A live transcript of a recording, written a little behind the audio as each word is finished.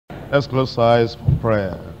Let's close our eyes for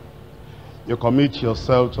prayer. You commit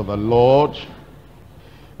yourself to the Lord,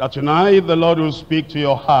 that tonight the Lord will speak to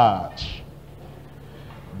your heart.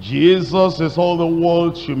 Jesus is all the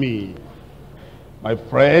world to me, my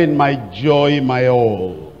friend, my joy, my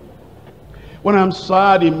all. When I'm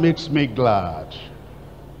sad, he makes me glad.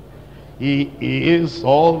 He is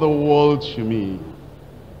all the world to me.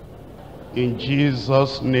 In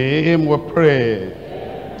Jesus' name we pray.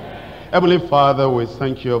 Heavenly Father, we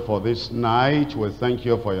thank you for this night. We thank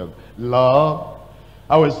you for your love.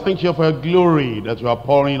 I will thank you for your glory that you are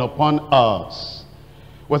pouring upon us.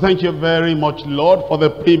 We thank you very much, Lord, for the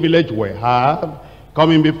privilege we have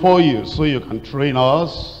coming before you so you can train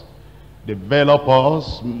us, develop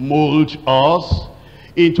us, mold us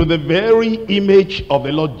into the very image of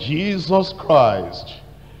the Lord Jesus Christ.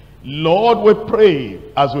 Lord, we pray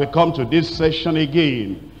as we come to this session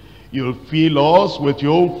again, you'll fill us with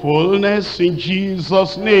your own fullness in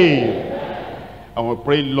Jesus' name. And we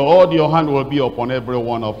pray, Lord, your hand will be upon every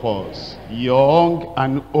one of us, young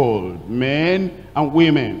and old, men and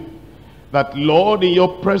women, that, Lord, in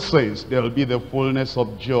your presence there will be the fullness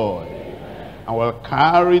of joy. And we'll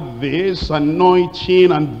carry this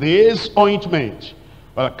anointing and this ointment,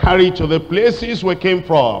 we'll carry it to the places we came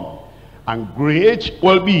from. And great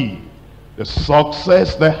will be the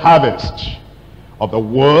success, the harvest of the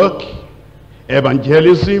work,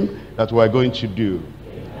 evangelism that we're going to do.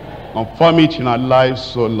 Confirm it in our lives,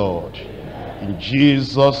 so Lord. In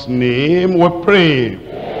Jesus' name we pray.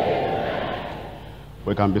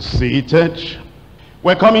 We can be seated.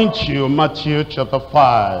 We're coming to Matthew chapter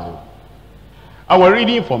 5. And we're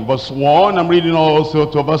reading from verse 1. I'm reading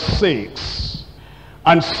also to verse 6.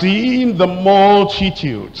 And seeing the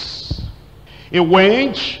multitudes, he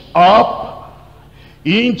went up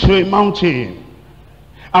into a mountain.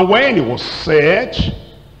 And when he was set,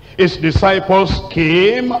 his disciples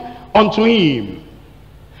came unto him.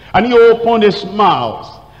 And he opened his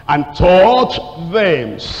mouth and taught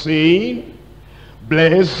them, saying,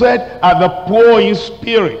 Blessed are the poor in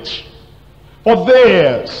spirit, for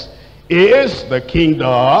theirs is the kingdom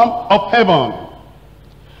of heaven.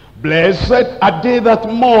 Blessed are they that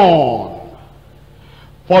mourn,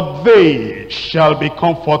 for they shall be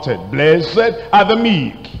comforted. Blessed are the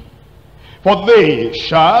meek, for they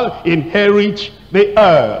shall inherit the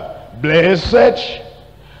earth. Blessed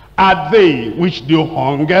are they which do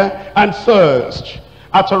hunger and thirst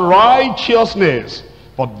after righteousness,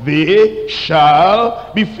 for they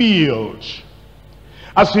shall be filled.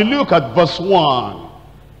 As we look at verse 1,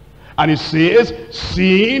 and it says,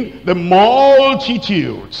 seeing the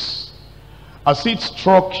multitudes. As it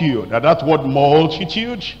struck you that that word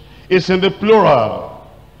multitude is in the plural.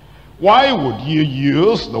 Why would you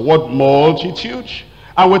use the word multitude?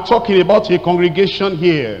 And we're talking about a congregation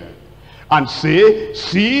here. And say,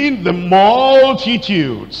 seeing the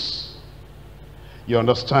multitudes. You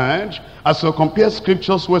understand? As you compare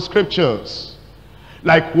scriptures with scriptures.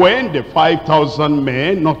 Like when the 5,000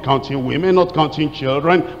 men, not counting women, not counting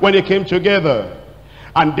children, when they came together.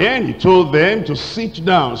 And then he told them to sit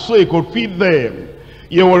down so he could feed them.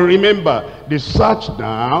 You will remember, they sat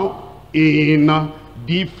down in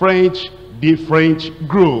different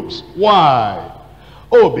groups. Why?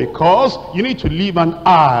 Oh, because you need to leave an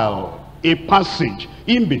aisle, a passage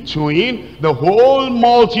in between the whole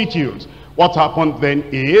multitude. What happened then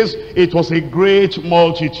is, it was a great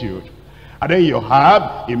multitude. And then you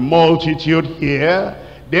have a multitude here,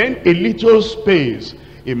 then a little space.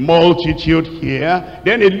 A multitude here,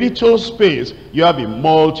 then a little space. You have a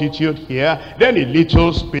multitude here, then a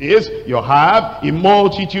little space. You have a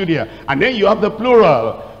multitude here. And then you have the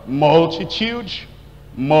plural. Multitude,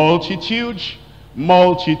 multitude,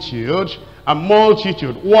 multitude, and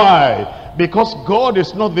multitude. Why? Because God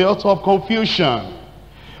is not the author of confusion,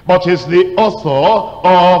 but is the author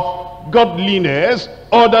of godliness,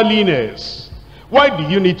 orderliness. Why do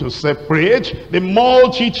you need to separate the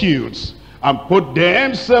multitudes and put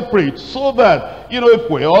them separate? So that, if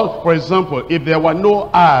we all, for example, if there were no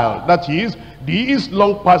aisle, that is, these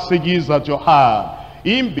long passages that you have,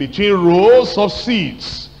 in between rows of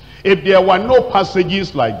seats, if there were no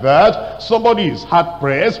passages like that, somebody is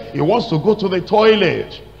hard-pressed, he wants to go to the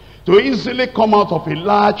toilet, to easily come out of a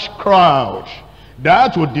large crowd.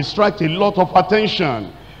 That would distract a lot of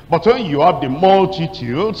attention. But when you have the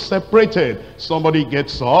multitude separated, somebody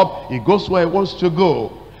gets up, he goes where he wants to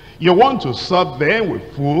go. You want to serve them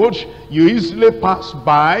with food, you easily pass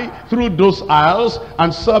by through those aisles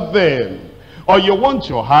and serve them. Or you want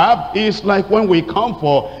to have, it's like when we come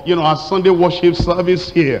for, our Sunday worship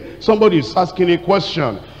service here. Somebody is asking a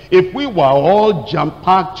question. If we were all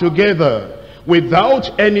jam-packed together,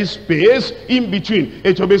 without any space in between.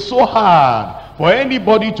 It will be so hard for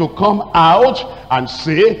anybody to come out and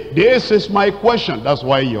say, this is my question. That's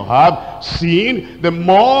why you have seen the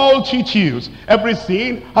multitudes.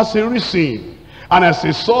 Everything has a reason. And as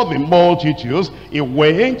he saw the multitudes, he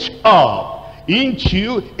went up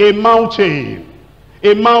into a mountain.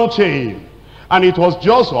 A mountain. And it was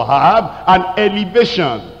just to have an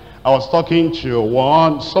elevation. I was talking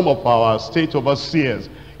to some of our state overseers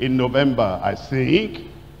in November, I think,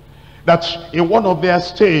 that in one of their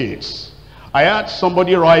states, I had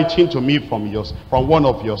somebody writing to me from one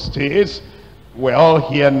of your states. We're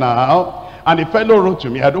all here now. And the fellow wrote to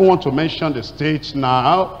me, I don't want to mention the state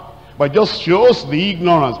now, but just shows the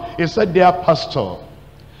ignorance. He said, dear pastor,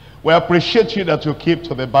 we appreciate you that you keep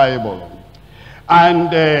to the Bible.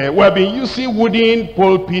 And we have been using wooden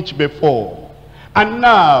pulpit before. And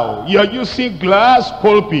now you're using glass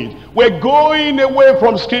pulpit. We're going away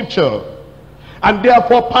from scripture. And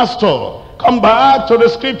therefore, pastor, come back to the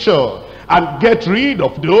scripture and get rid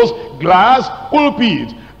of those glass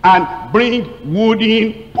pulpit and bring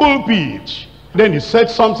wooden pulpit. Then he said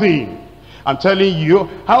something. I'm telling you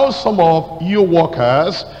how some of you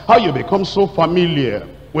workers, how you become so familiar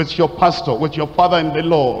with your pastor, with your father in the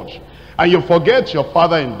Lord. And you forget your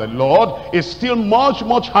father in the Lord is still much,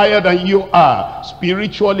 much higher than you are,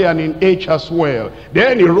 spiritually and in age as well.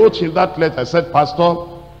 Then he wrote in that letter, I said, pastor,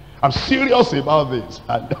 I'm serious about this.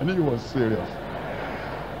 And he was serious.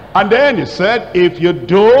 And then he said, if you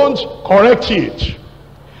don't correct it,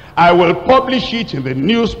 I will publish it in the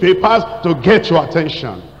newspapers to get your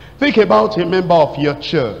attention. Think about a member of your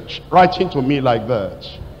church writing to me like that.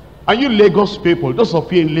 And you Lagos people, those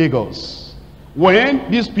of you in Lagos, when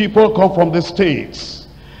these people come from the States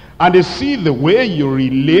and they see the way you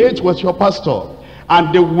relate with your pastor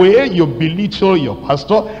and the way you belittle your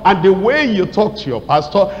pastor and the way you talk to your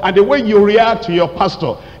pastor and the way you react to your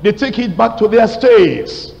pastor, they take it back to their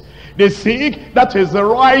states. They think that is the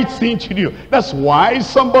right thing to do. That's why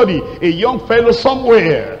somebody, a young fellow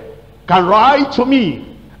somewhere, can write to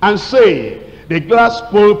me and say, the glass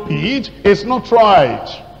pulpit is not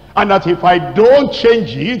right. And that if I don't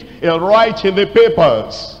change it, he'll write in the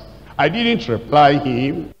papers. I didn't reply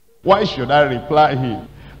him. Why should I reply him?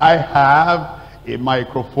 I have a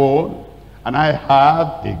microphone and I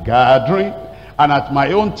have a gathering. And at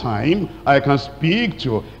my own time, I can speak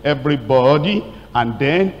to everybody. And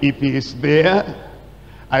then if he is there,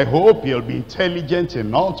 I hope he'll be intelligent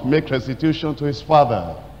enough to make restitution to his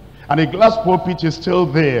father. And the glass pulpit is still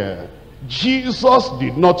there. Jesus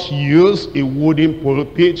did not use a wooden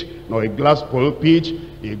pulpit nor a glass pulpit.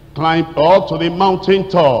 He climbed up to the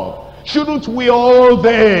mountaintop. Shouldn't we all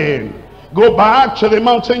then go back to the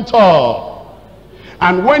mountaintop?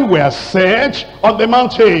 And when we are set on the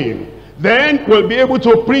mountain, then we'll be able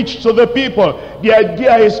to preach to the people. The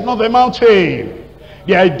idea is not the mountain.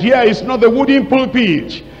 The idea is not the wooden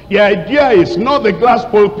pulpit. The idea is not the glass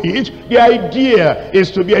pulpit. The idea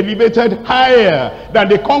is to be elevated higher than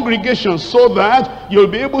the congregation so that you'll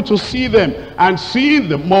be able to see them. And seeing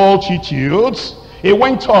the multitudes, he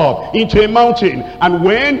went up into a mountain. And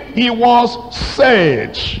when he was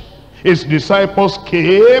set, his disciples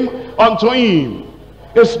came unto him.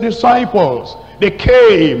 His disciples, they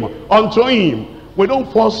came unto him. We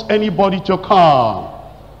don't force anybody to come.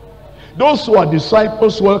 Those who are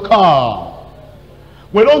disciples will come.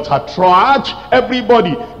 We don't attract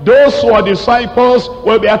everybody. Those who are disciples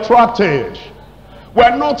will be attracted.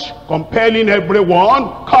 We're not compelling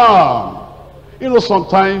everyone. Come. You know,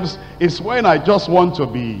 sometimes it's when I just want to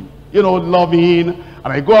be, loving, and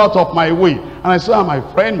I go out of my way. And I say, my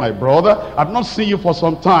friend, my brother, I've not seen you for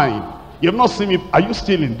some time. You've not seen me. Are you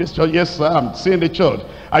still in this church? Yes, sir, I'm still in the church.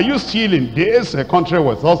 Are you still in this country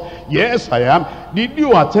with us? Yes, I am. Did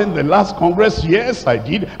you attend the last congress? Yes, I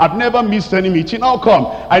did. I've never missed any meeting. How come?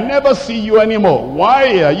 I never see you anymore.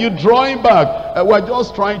 Why are you drawing back? We're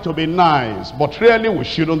just trying to be nice. But really, we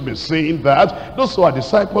shouldn't be saying that. Those who are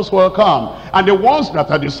disciples will come. And the ones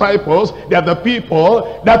that are disciples, they are the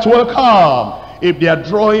people that will come. If they are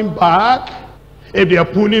drawing back, if they are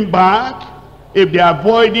pulling back, if they are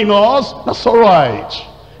avoiding us, that's all right.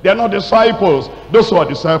 They are not disciples. Those who are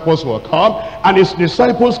disciples will come. And his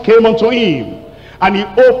disciples came unto him. And he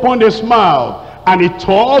opened his mouth. And he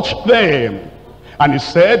touched them. And he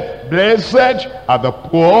said, blessed are the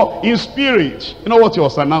poor in spirit. You know what he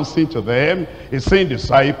was announcing to them? He's saying,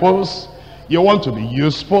 disciples, you want to be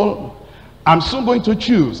useful? I'm soon going to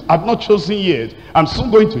choose. I've not chosen yet. I'm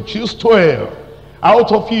soon going to choose 12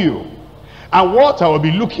 out of you. And what I will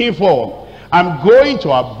be looking for, I'm going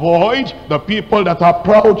to avoid the people that are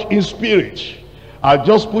proud in spirit. I'll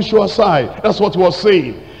just push you aside. That's what he was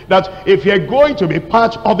saying. that if you're going to be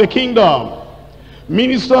part of the kingdom,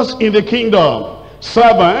 ministers in the kingdom,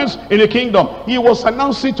 servants in the kingdom, he was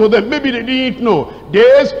announcing to them, maybe they didn't know,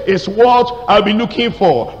 this is what I'll be looking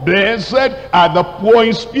for. Blessed are the poor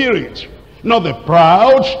in spirit, not the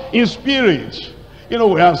proud in spirit. You know,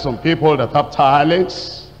 we have some people that have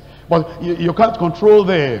talents, but you can't control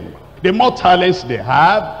them. The more talents they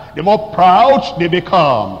have, the more proud they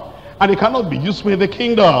become, and they cannot be useful in the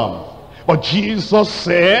kingdom. But Jesus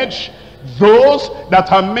said, those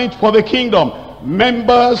that are meant for the kingdom,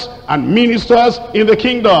 members and ministers in the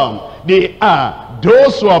kingdom, they are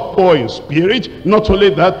those who are poor in spirit. Not only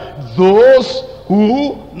that, those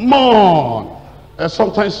who mourn.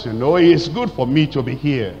 Sometimes, you know, it's good for me to be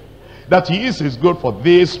here. That is good for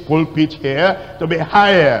this pulpit here to be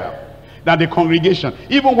higher than the congregation.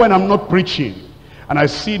 Even when I'm not preaching and I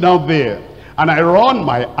sit down there and I run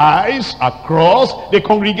my eyes across the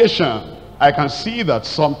congregation, I can see that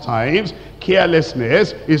sometimes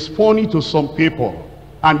carelessness is funny to some people,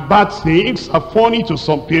 and bad things are funny to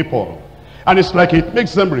some people, and it's like it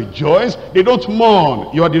makes them rejoice. They don't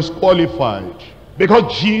mourn. You are disqualified,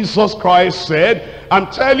 because Jesus Christ said, I'm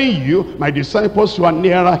telling you, my disciples who are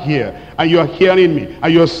nearer here, and you are hearing me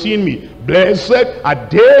and you are seeing me, blessed are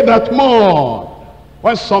they that mourn.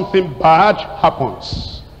 When something bad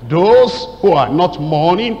happens, those who are not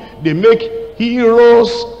mourning, they make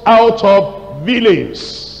heroes out of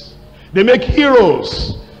villains. They make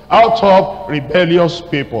heroes out of rebellious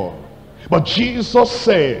people. But Jesus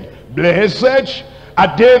said, blessed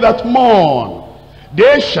are they that mourn,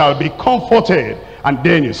 they shall be comforted. And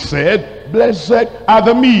then he said, blessed are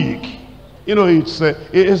the meek. You know,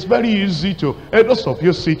 it's very easy to, those of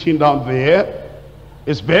you sitting down there,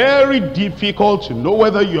 it's very difficult to know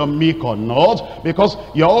whether you're meek or not, because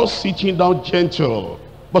you're all sitting down gentle.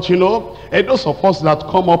 But you know, those of us that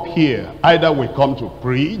come up here, either we come to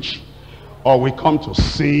preach, or we come to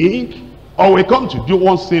sing, or we come to do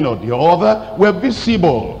one thing or the other, we're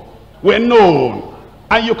visible, we're known,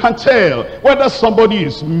 and you can tell whether somebody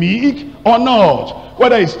is meek or not,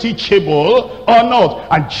 whether it's teachable or not.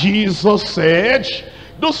 And Jesus said,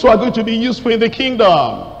 those who are going to be useful in the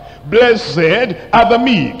kingdom, blessed are the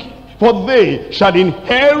meek, for they shall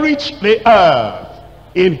inherit the earth.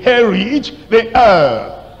 Inherit the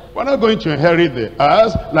earth. We're not going to inherit the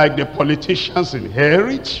earth like the politicians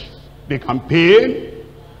inherit. They campaign,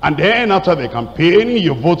 and then after the campaign,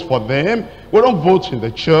 you vote for them. We don't vote in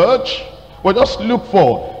the church. We just look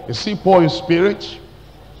for, is he poor in spirit?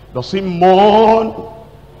 Does he mourn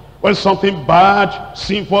when something bad,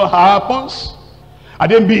 sinful happens? Are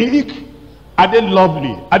they meek? Are they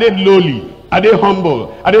lovely? Are they lowly? Are they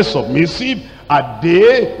humble? Are they submissive? Are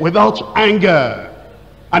they without anger?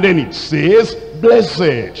 And then it says,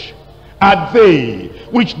 blessed are they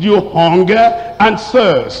which do hunger and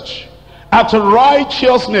thirst after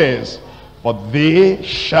righteousness, for they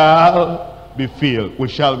shall be filled. We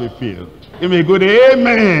shall be filled. You may go,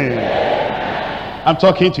 amen. I'm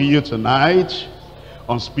talking to you tonight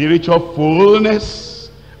on spiritual fullness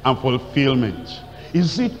and fulfillment.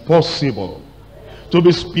 Is it possible to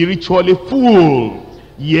be spiritually full?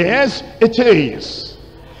 Yes, it is.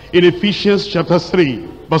 In Ephesians chapter 3,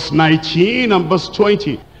 verse 19 and verse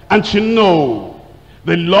 20, and to know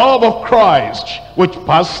the love of Christ, which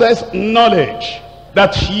passes knowledge,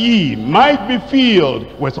 that ye might be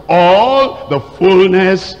filled with all the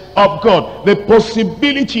fullness of God. The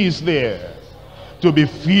possibility is there to be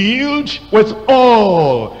filled with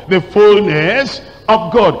all the fullness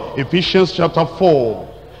of God. Ephesians chapter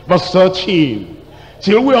 4, verse 13,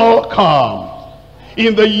 till we all come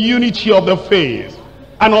in the unity of the faith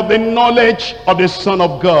and of the knowledge of the Son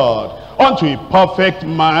of God, unto a perfect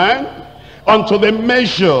man, unto the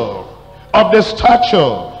measure of the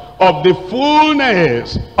stature of the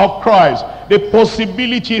fullness of Christ. The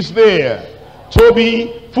possibility is there to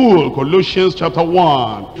be full. Colossians chapter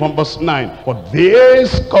 1 from verse 9. For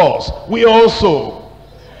this cause we also,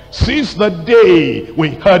 since the day we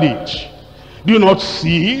heard it, do not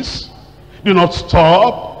cease, do not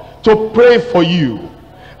stop to pray for you,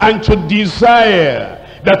 and to desire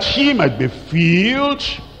that he might be filled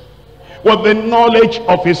with the knowledge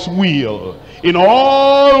of his will, in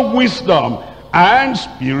all wisdom and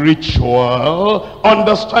spiritual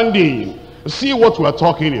understanding. See what we're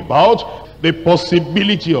talking about, the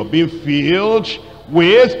possibility of being filled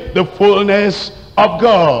with the fullness of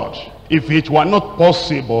God. If it were not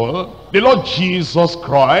possible, the Lord Jesus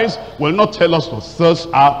Christ will not tell us to thirst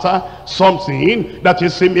after something that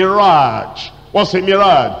is a mirage. What's a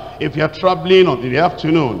mirage? If you're traveling in the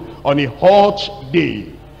afternoon on a hot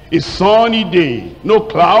day, a sunny day, no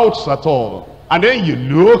clouds at all, And then you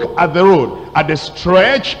look at the road, at the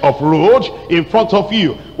stretch of road in front of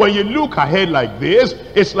you. When you look ahead like this,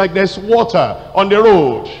 it's like there's water on the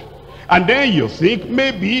road. And then you think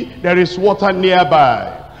maybe there is water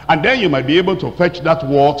nearby. And then you might be able to fetch that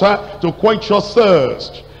water to quench your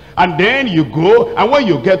thirst. And then you go, and when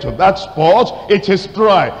you get to that spot, it is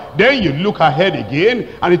dry. Then you look ahead again,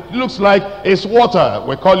 and it looks like it's water.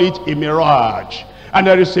 We call it a mirage. And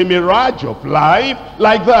there is a mirage of life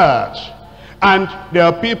like that. And there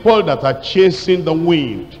are people that are chasing the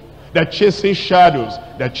wind. They're chasing shadows.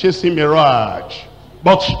 They're chasing mirage.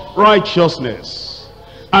 But righteousness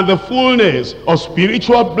and the fullness of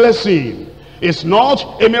spiritual blessing is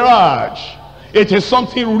not a mirage. It is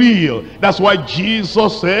something real. That's why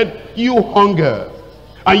Jesus said, you hunger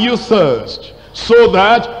and you thirst, so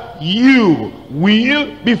that you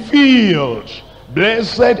will be filled.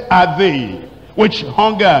 Blessed are they which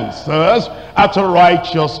hunger and thirst after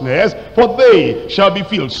righteousness, for they shall be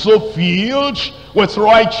filled. So filled with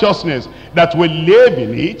righteousness that will live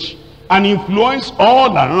in it and influence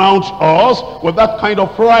all around us with that kind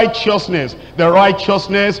of righteousness, the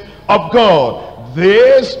righteousness of God.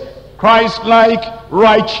 This Christ-like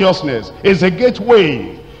righteousness is a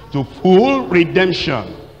gateway to full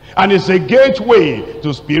redemption, and it's a gateway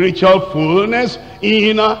to spiritual fullness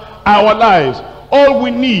in our lives. All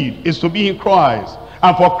we need is to be in Christ,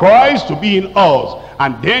 and for Christ to be in us.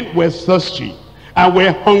 And then we're thirsty and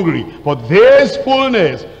we're hungry for this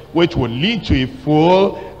fullness, which will lead to a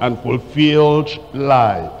full and fulfilled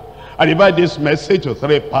life. I divide this message to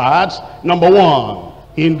 3 parts. Number 1,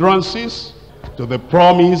 hindrances to the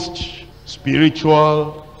promised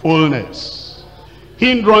spiritual fullness.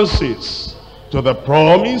 Hindrances to the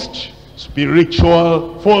promised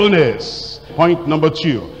spiritual fullness. Point number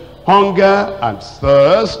 2, hunger and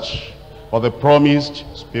thirst for the promised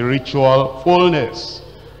spiritual fullness.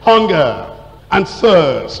 Hunger and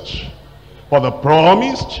thirst for the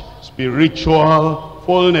promised spiritual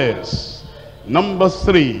fullness. Number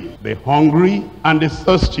 3, the hungry and the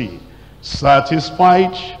thirsty,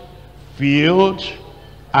 satisfied, filled,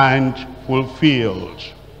 and fulfilled.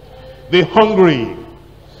 The hungry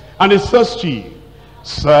and the thirsty,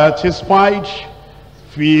 satisfied,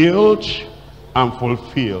 filled, and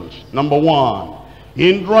fulfilled. Number 1,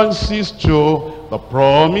 hindrances to the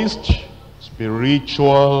promised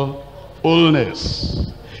spiritual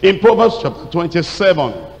fullness. In Proverbs chapter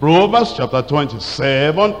 27, Proverbs chapter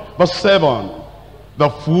 27, verse 7, the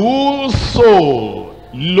fool's soul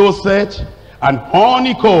loatheth an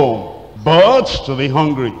honeycomb, but to the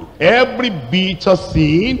hungry every bitter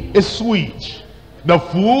thing is sweet. The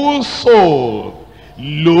fool's soul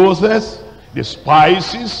loatheth,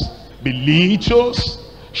 despises,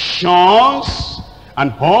 belittles, shuns,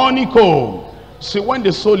 and honeycomb. See, when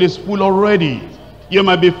the soul is full already, you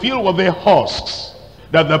might be filled with the husks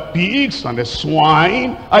that the pigs and the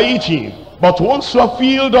swine are eating. But once you are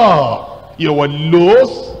filled up, you will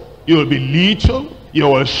loathe, you will belittle, you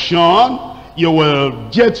will shun, you will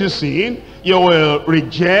jettison, you will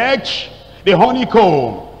reject the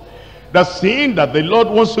honeycomb. The thing that the Lord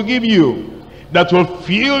wants to give you, that will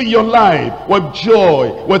fill your life with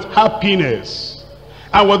joy, with happiness,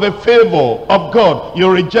 and with the favor of God.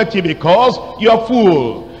 You reject it because you are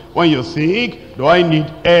full. When you think, do I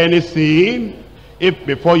need anything? If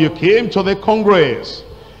before you came to the Congress,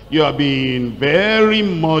 you have been very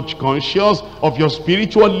much conscious of your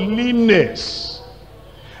spiritual leanness.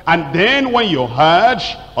 And then when you heard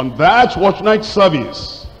on that watch night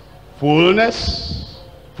service, fullness,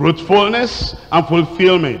 fruitfulness, and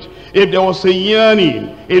fulfillment, if there was a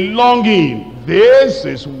yearning, a longing, this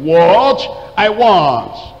is what I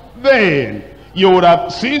want, then you would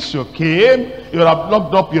have, since you came, you would have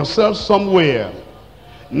locked up yourself somewhere,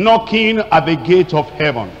 knocking at the gate of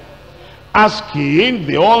heaven, asking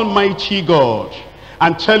the Almighty God,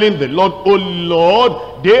 and telling the Lord, oh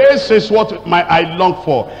Lord, this is what I long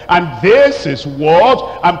for, and this is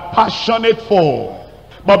what I'm passionate for.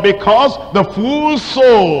 But because the full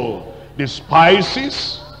soul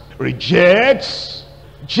despises, rejects,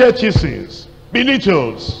 jettisons,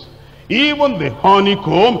 belittles, even the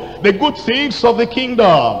honeycomb, the good things of the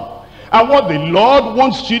kingdom, and what the Lord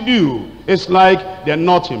wants to do, it's like they're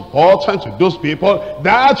not important to those people.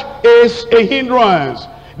 That is a hindrance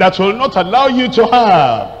that will not allow you to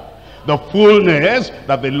have the fullness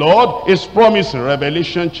that the Lord is promising.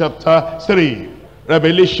 Revelation chapter 3.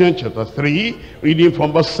 Revelation chapter 3, reading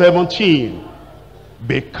from verse 17.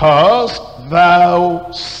 Because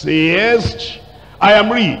thou sayest, I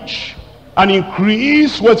am rich, and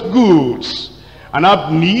increase with goods, and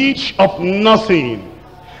have need of nothing,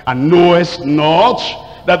 and knowest not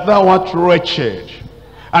that thou art wretched,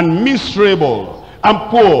 and miserable, and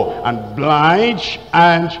poor, and blind,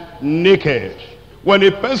 and naked. When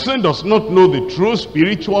a person does not know the true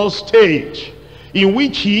spiritual state in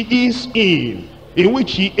which he is in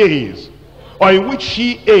which he is, or in which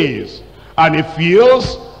she is, and he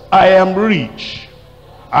feels, I am rich.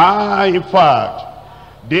 In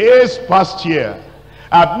fact, this past year,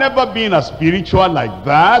 I've never been as spiritual like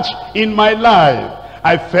that in my life.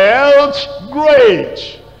 I felt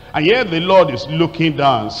great. And yet the Lord is looking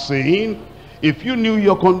down saying, if you knew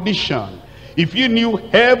your condition, if you knew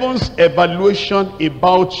heaven's evaluation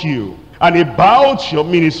about you and about your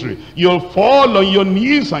ministry, you'll fall on your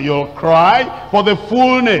knees and you'll cry for the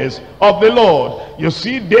fullness of the Lord. You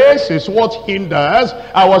see, this is what hinders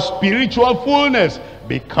our spiritual fullness,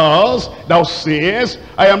 because thou sayest,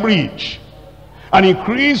 I am rich, and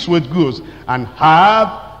increase with goods, and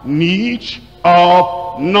have need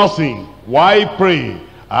of nothing. Why pray?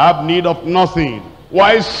 I have need of nothing.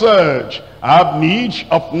 Why search? I have need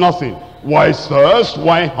of nothing. Why thirst?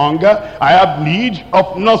 Why hunger? I have need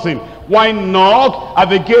of nothing. Why knock at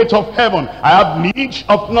the gate of heaven? I have need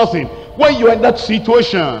of nothing. When you're in that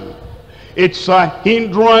situation, it's a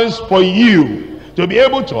hindrance for you to be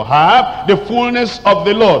able to have the fullness of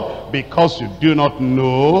the Lord, because you do not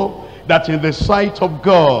know that in the sight of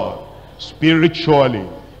God, spiritually,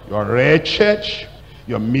 you're wretched,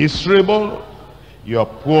 you're miserable, you're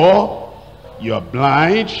poor, you're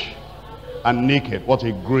blind, and naked. What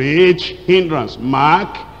a great hindrance.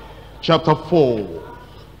 Mark chapter 4.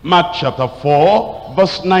 Mark chapter 4,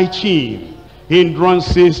 verse 19.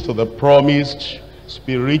 Hindrances to the promised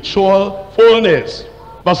spiritual fullness.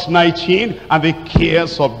 Verse 19, and the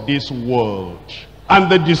cares of this world,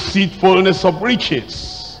 and the deceitfulness of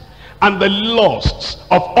riches, and the lusts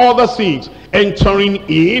of other things, entering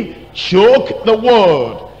in, choke the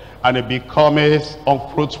word, and it becometh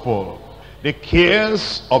unfruitful. The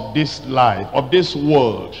cares of this life, of this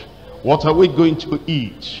world. What are we going to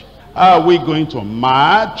eat? How are we going to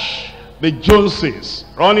match the Joneses,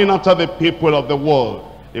 running after the people of the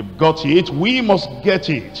world? They've got it, we must get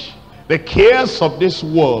it. The cares of this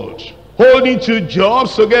world, holding two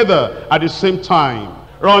jobs together at the same time,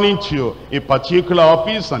 running to a particular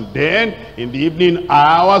office, and then in the evening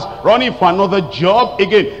hours running for another job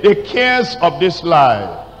again. The cares of this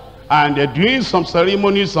life. And they're doing some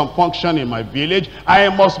ceremonies, some function in my village. I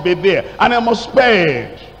must be there, and I must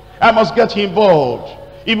spend. I must get involved.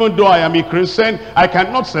 Even though I am a Christian, I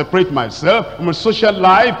cannot separate myself from the social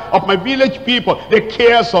life of my village people, the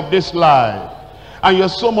cares of this life. And you're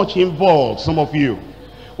so much involved, some of you,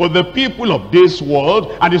 with the people of this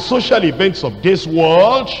world and the social events of this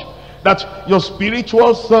world, that your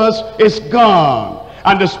spiritual thirst is gone,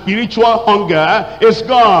 and the spiritual hunger is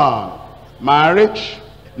gone. Marriage,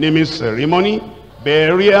 naming ceremony,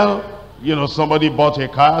 burial, you know, somebody bought a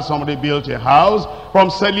car, somebody built a house,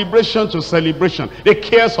 from celebration to celebration, the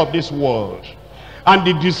cares of this world, and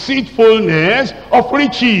the deceitfulness of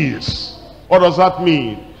riches. What does that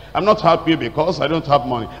mean? I'm not happy because I don't have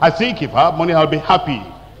money. I think if I have money, I'll be happy.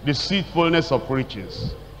 Deceitfulness of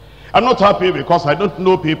riches. I'm not happy because I don't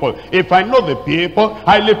know people. If I know the people,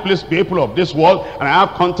 highly placed people of this world, and I have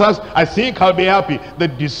contacts, I think I'll be happy. The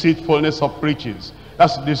deceitfulness of riches.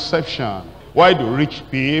 That's deception. Why do rich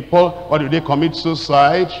people, why do they commit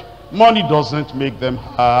suicide? Money doesn't make them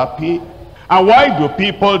happy. And why do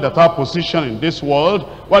people that have position in this world,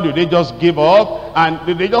 why do they just give up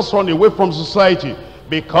and they just run away from society?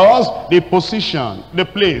 Because the position, the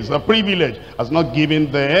place, the privilege has not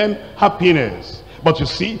given them happiness. But you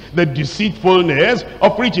see, the deceitfulness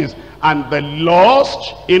of riches and the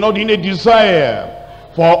lust, inordinate desire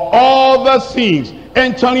for all the things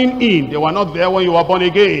entering in. They were not there when you were born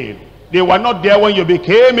again. They were not there when you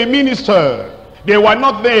became a minister. They were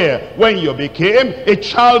not there when you became a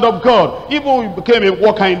child of God. Even when you became a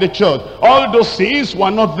worker in the church, all those things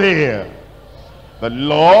were not there. The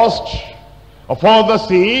lust of all the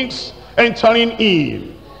things entering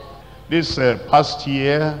in. This past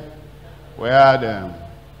year, we had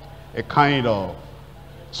a kind of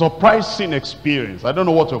surprising experience. I don't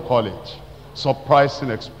know what to call it. Surprising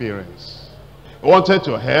experience. We wanted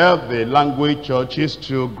to help the language churches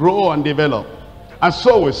to grow and develop. And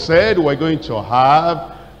so we said we're going to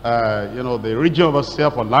have, the region overseer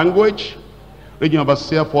for language, region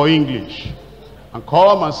overseer for English, and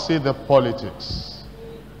come and see the politics.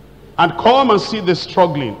 And come and see the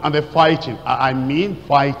struggling and the fighting. I mean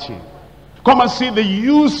fighting. Come and see the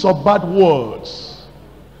use of bad words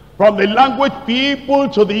from the language people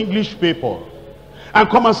to the English people. And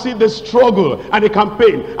come and see the struggle and the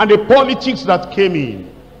campaign and the politics that came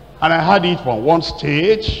in. And I had it from one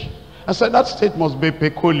stage. I said, that state must be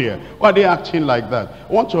peculiar. Why are they acting like that?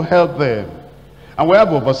 I want to help them. And we have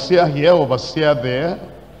overseer here, overseer there.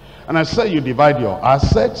 And I said, you divide your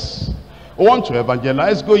assets. I want to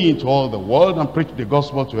evangelize, go into all the world and preach the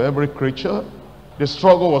gospel to every creature. The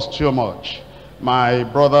struggle was too much. My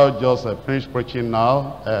brother just finished preaching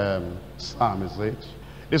now. Sam, is it?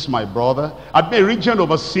 This is my brother. I'd been a region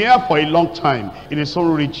overseer for a long time in his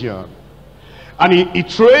own region. And he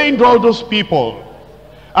trained all those people.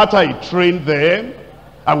 After he trained them,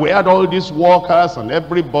 and we had all these workers and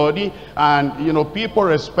everybody, and you know, people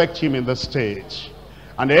respect him in the state.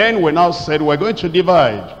 And then we now said, we're going to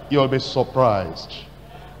divide. You'll be surprised.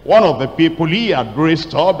 One of the people he had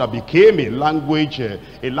raised up that became a language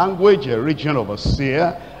region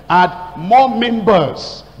overseer had more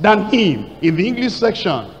members than him in the English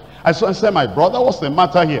section. I said, my brother, what's the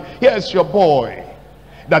matter here? Here's your boy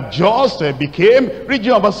that just became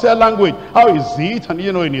region overseer language. How is it? And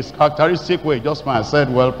you know, in his characteristic way, just man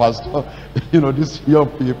said, well, pastor, you know, these young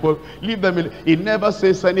people, leave them in. He never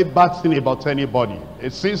says any bad thing about anybody.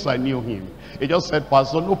 Since I knew him, he just said,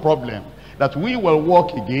 pastor, no problem, that we will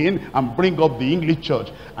walk again and bring up the English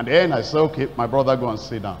church. And then I said, okay, my brother, go and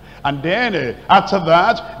sit down. And then after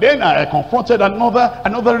that, then I confronted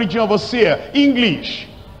another region overseer, English.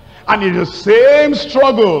 And in the same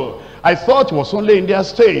struggle, I thought it was only in their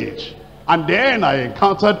state. And then I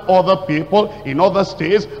encountered other people in other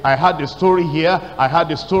states. I had the story here, I had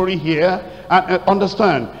the story here. And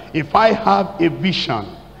understand, if I have a vision,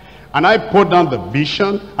 and I put down the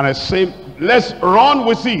vision, and I say, let's run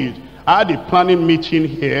with it. I had a planning meeting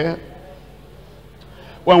here.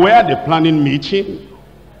 When we had the planning meeting,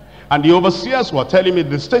 and the overseers were telling me,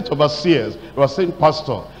 the state overseers, they were saying,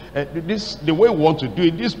 pastor, the way we want to do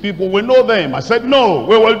it, these people, we know them. I said, no,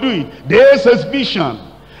 we will do it. This is vision.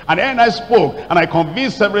 And then I spoke, and I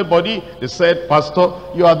convinced everybody. They said, pastor,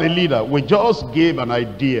 you are the leader. We just gave an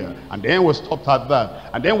idea, and then we stopped at that.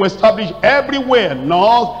 And then we established everywhere,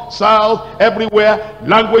 north, south, everywhere,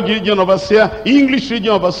 language region overseer, English region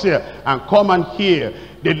overseer, and come and hear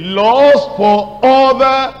the laws for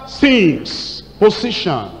other things,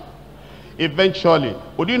 position. Eventually,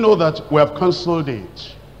 would you know that we have cancelled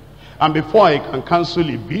it? And before I can cancel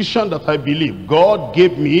a vision that I believe God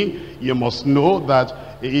gave me, you must know that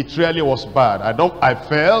it really was bad. I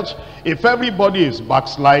felt if everybody is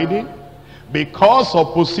backsliding because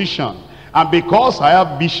of position and because I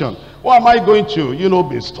have vision, why am I going to, you know,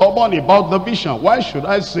 be stubborn about the vision? Why should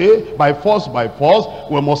I say by force,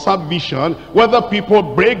 we must have vision, whether people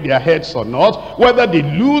break their heads or not, whether they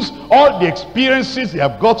lose all the experiences they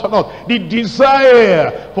have got or not, the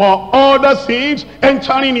desire for other things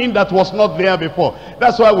entering in that was not there before.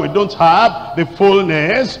 That's why we don't have the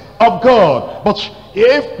fullness of God. But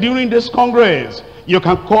if during this congress you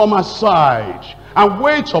can come aside and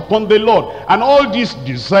wait upon the Lord, and all these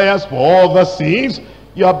desires for other things,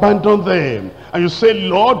 you abandon them and you say,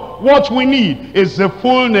 Lord, what we need is the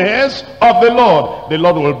fullness of the Lord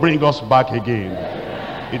will bring us back again.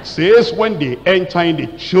 It says when they enter in, they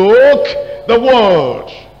choke the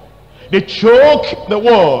word. They choke the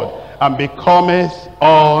word and becometh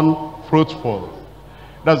unfruitful.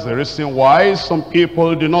 That's the reason why some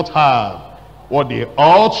people do not have what they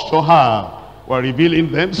ought to have. We're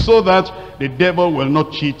revealing them so that the devil will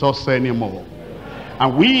not cheat us anymore.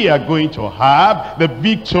 And we are going to have the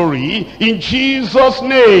victory in Jesus'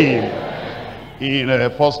 name. In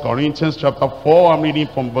 1 Corinthians chapter 4, I'm reading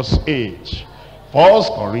from verse 8. 1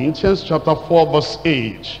 Corinthians chapter 4, verse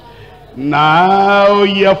 8. Now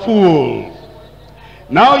ye are full,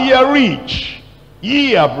 now ye are rich,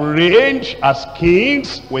 ye have reigned as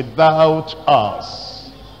kings without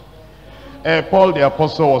us. Paul the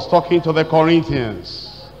apostle was talking to the Corinthians.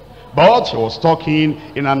 But he was talking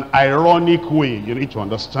in an ironic way. You need to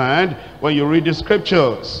understand when you read the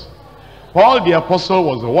scriptures. Paul the apostle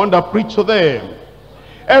was the one that preached to them.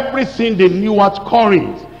 Everything they knew at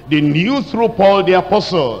Corinth, they knew through Paul the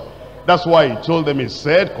apostle. That's why he told them, he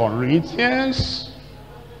said, Corinthians,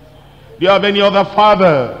 do you have any other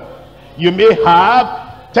father? You may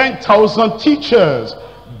have 10,000 teachers,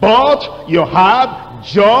 but you have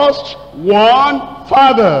just one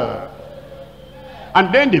father.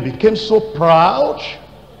 And then they became so proud,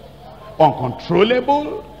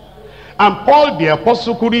 uncontrollable, and Paul the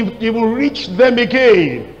apostle couldn't even reach them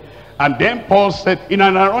again. And then Paul said in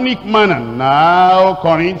an ironic manner, now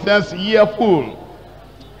Corinthians, ye are full.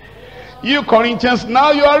 You Corinthians,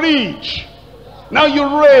 now you are rich. Now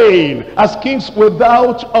you reign as kings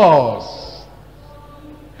without us.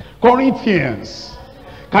 Corinthians,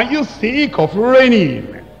 can you think of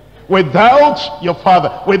reigning without your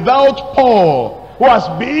father, without Paul, who has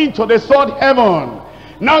been to the third heaven?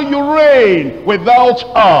 Now you reign without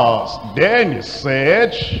us. Then he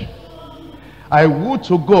said, I would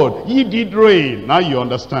to God, ye did reign. Now you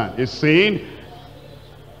understand. He's saying,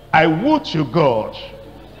 I would to God,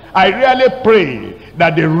 I really pray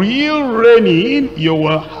that the real reigning you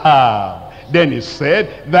will have. Then he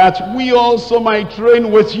said that we also might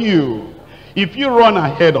reign with you. If you run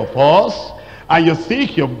ahead of us and you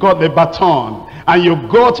think you've got the baton and you've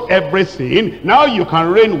got everything, now you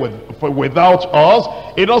can reign without us.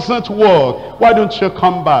 It doesn't work. Why don't you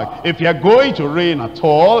come back? If you're going to reign at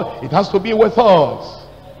all, it has to be with us.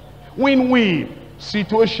 Win-win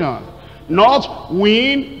situation. Not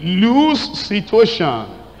win-lose situation.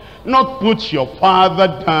 Not put your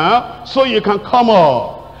father down so you can come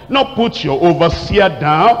up. Not put your overseer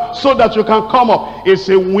down so that you can come up. It's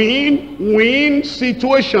a win-win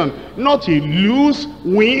situation, not a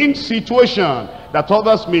lose-win situation. That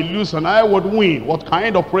others may lose and I would win. What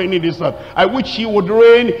kind of reigning is that? I wish he would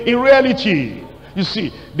reign in reality. You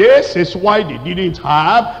see, this is why they didn't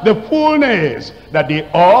have the fullness that they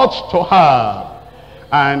ought to have.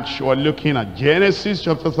 And we're looking at Genesis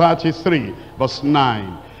chapter 33, verse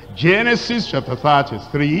 9. Genesis chapter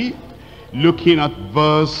 33, looking at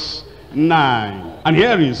verse 9. And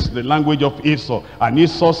here is the language of Esau. And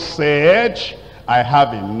Esau said, I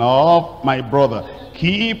have enough, my brother.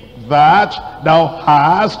 Keep that thou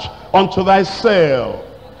hast unto thyself.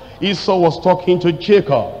 Esau was talking to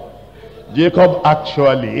Jacob. Jacob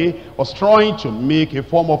actually was trying to make a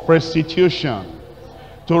form of restitution,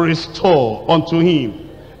 to restore unto him,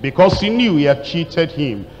 because he knew he had cheated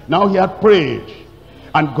him. Now he had prayed,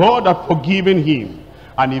 and God had forgiven him,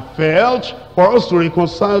 and he felt for us to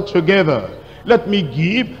reconcile together. Let me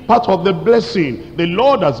give part of the blessing the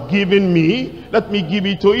Lord has given me. Let me give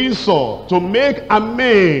it to Esau to make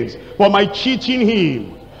amends for my cheating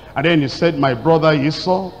him. And then he said, my brother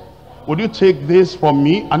Esau, would you take this from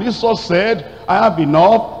me? And Esau said, I have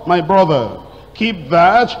enough, my brother. Keep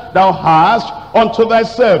that thou hast unto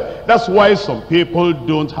thyself. That's why some people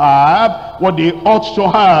don't have what they ought to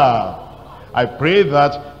have. I pray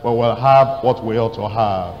that we will have what we ought to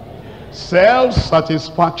have.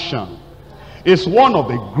 Self-satisfaction is one of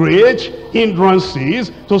the great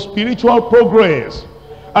hindrances to spiritual progress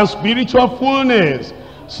and spiritual fullness.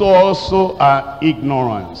 So also are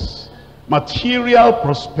ignorance, material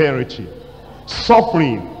prosperity,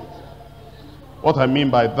 suffering. What I mean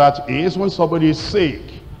by that is when somebody is sick,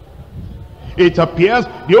 it appears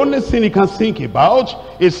the only thing he can think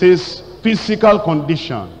about is his physical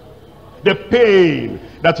condition, the pain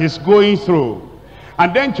that he's going through.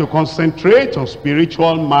 And then to concentrate on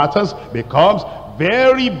spiritual matters becomes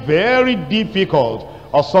very, very difficult.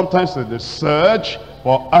 Or sometimes the search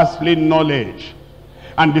for earthly knowledge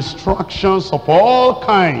and distractions of all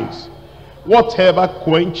kinds. Whatever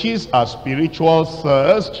quenches our spiritual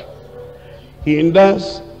thirst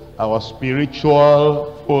hinders our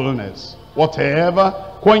spiritual fullness. Whatever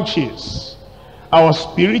quenches our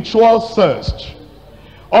spiritual thirst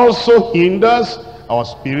also hinders our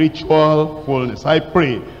spiritual fullness. I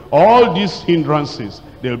pray all these hindrances,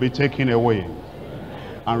 they'll be taken away.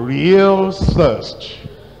 And real thirst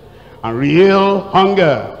and real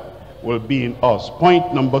hunger will be in us.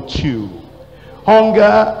 Point number 2.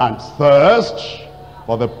 Hunger and thirst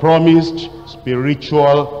for the promised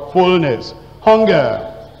spiritual fullness.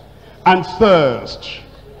 Hunger and thirst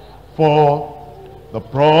for the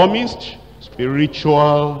promised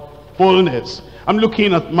spiritual fullness. I'm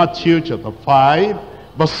looking at Matthew chapter 5,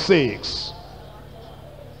 verse 6.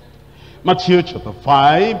 Matthew chapter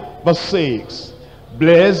 5, verse 6.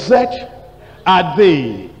 Blessed are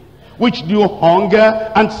they which do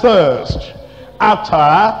hunger and thirst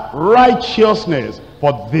after righteousness,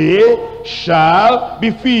 for they shall be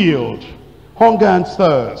filled. Hunger and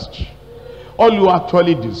thirst. All you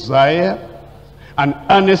actually desire and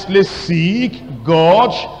earnestly seek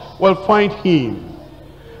God will find him.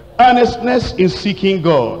 Earnestness in seeking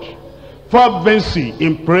God, fervency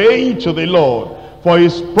in praying to the Lord for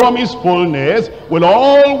his promised fullness will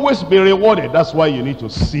always be rewarded. That's why you need to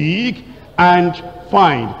seek and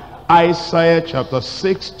find. Isaiah chapter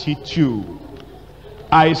 62.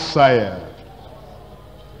 Isaiah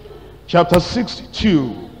chapter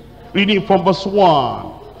 62, reading from verse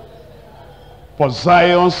 1. For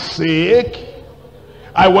Zion's sake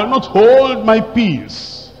I will not hold my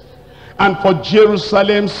peace, and for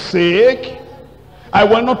Jerusalem's sake I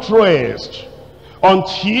will not rest,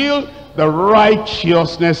 until the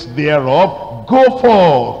righteousness thereof go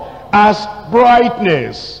forth as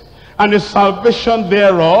brightness, and the salvation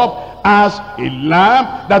thereof as a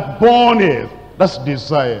lamp that burneth. That's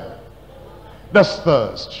desire, that's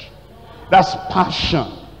thirst, that's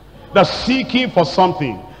passion, That's seeking for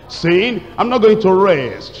something, saying, I'm not going to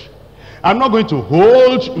rest. I'm not going to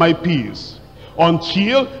hold my peace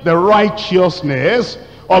until the righteousness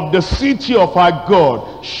of the city of our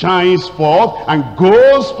God shines forth and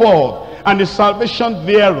goes forth, and the salvation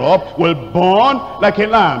thereof will burn like a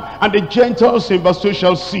lamp. And the Gentiles in verse 2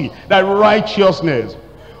 shall see thy righteousness,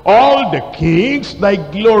 all the kings thy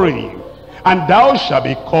glory, and thou shalt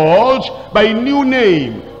be called by a new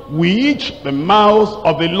name, which the mouth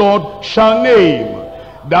of the Lord shall name.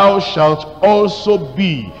 Thou shalt also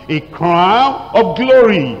be a crown of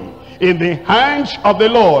glory in the hand of the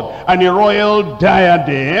Lord, and a royal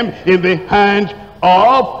diadem in the hand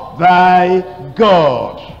of thy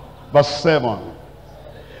God. Verse 7.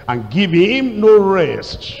 And give him no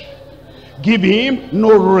rest. Give him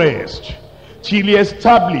no rest till he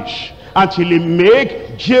establish, until he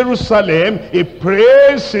make Jerusalem a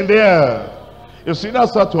praise in the earth. You see,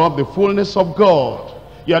 that's how to have the fullness of God.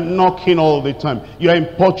 You are knocking all the time. You are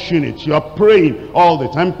importunate. You are praying all the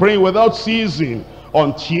time, praying without ceasing,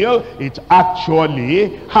 until it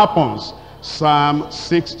actually happens. Psalm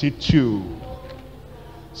 62.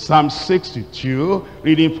 Psalm 62,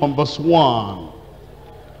 reading from verse 1.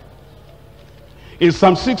 In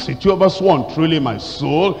Psalm 62, verse 1, truly my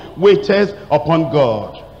soul waiteth upon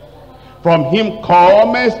God. From him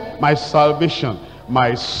cometh my salvation.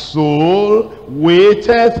 My soul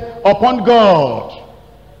waiteth upon God.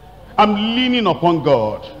 I'm leaning upon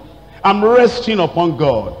God. I'm resting upon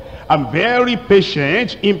God. I'm very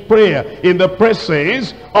patient in prayer, in the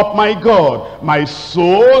presence of my God. My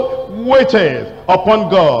soul waiteth upon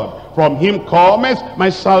God. From him cometh my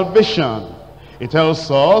salvation. It tells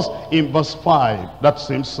us in verse 5, that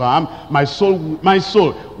same psalm, my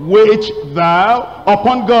soul, wait thou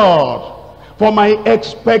upon God, for my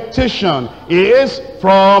expectation is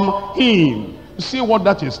from him. See what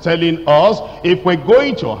that is telling us? If we're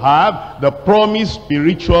going to have the promised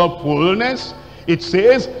spiritual fullness, it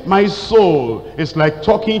says, my soul is like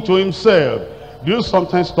talking to himself. Do you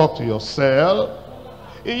sometimes talk to yourself?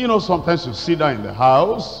 You know, sometimes you sit down in the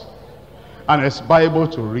house and there's Bible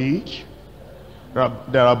to read.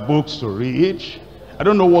 There are books to read. I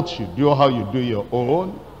don't know what you do, how you do your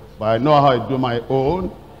own, but I know how I do my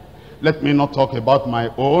own. Let me not talk about my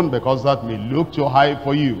own, because that may look too high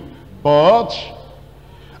for you. But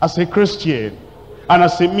as a Christian and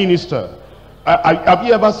as a minister, have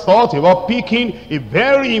you ever thought about picking a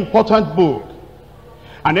very important book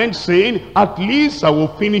and then saying, at least I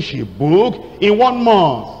will finish a book in 1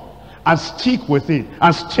 month, and stick with it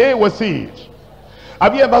and stay with it?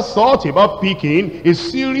 Have you ever thought about picking a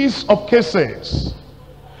series of cases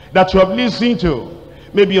that you have listened to,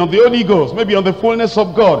 maybe on the Holy Ghost, maybe on the fullness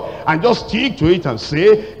of God, and just stick to it and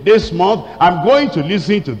say, this month I'm going to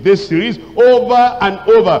listen to this series over and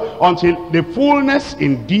over until the fullness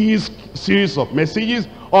in these series of messages,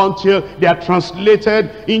 until they are translated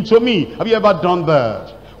into me? Have you ever done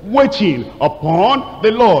that? Waiting upon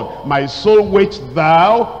the Lord. My soul, wait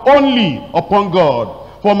thou only upon God,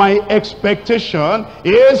 for my expectation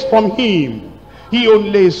is from him. He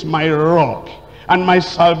only is my rock and my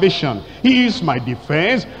salvation. He is my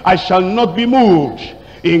defense. I shall not be moved.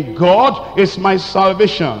 In God is my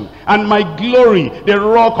salvation and my glory, the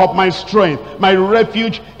rock of my strength. My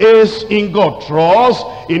refuge is in God. Trust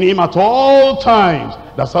in him at all times.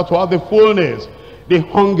 That's how to have the fullness, the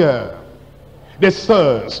hunger, the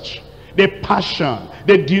thirst, the passion,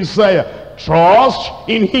 the desire. Trust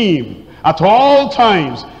in him at all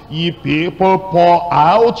times. Ye people, pour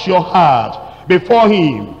out your heart before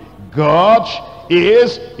him. God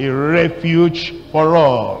is a refuge for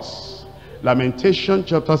us. Lamentation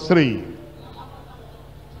chapter 3.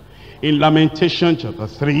 In Lamentation chapter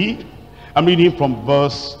 3, I'm reading from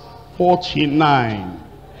verse 49.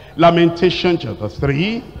 Lamentation chapter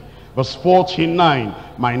 3, verse 49.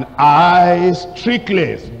 Mine eyes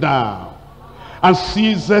trickleth down, and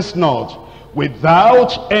ceaseth not,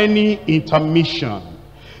 without any intermission,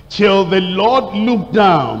 till the Lord look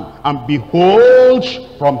down and behold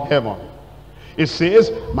from heaven. It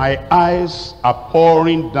says, my eyes are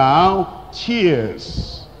pouring down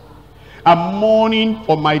tears. I'm mourning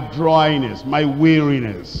for my dryness, my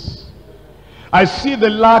weariness. I see the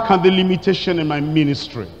lack and the limitation in my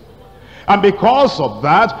ministry. And because of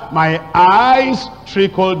that, my eyes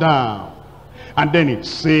trickle down. And then it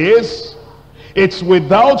says, it's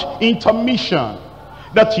without intermission.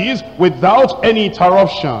 That is, without any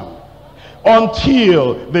interruption.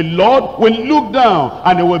 Until the Lord will look down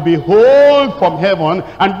and he will behold from heaven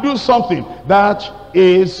and do something. That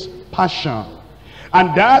is passion.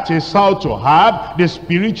 And that is how to have the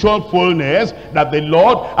spiritual fullness that the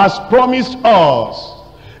Lord has promised us.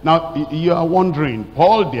 Now, you are wondering,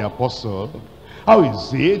 Paul the apostle, how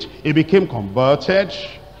is it he became converted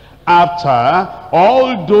after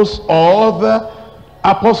all those other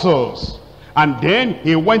apostles? And then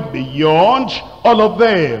he went beyond all of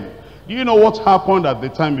them. Do you know what happened at the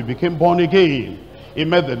time he became born again? He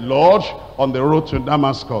met the Lord on the road to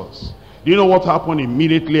Damascus. Do you know what happened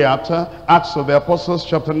immediately after? Acts of the Apostles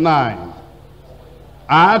chapter 9.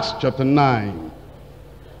 Acts chapter 9,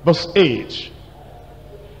 verse 8.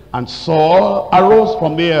 And Saul arose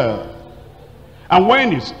from the earth, and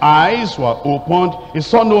when his eyes were opened, he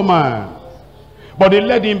saw no man. But they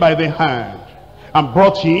led him by the hand, and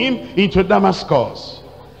brought him into Damascus.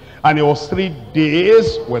 And he was 3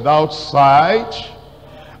 days without sight,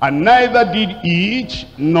 and neither did eat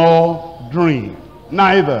nor drink.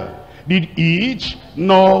 Neither did eat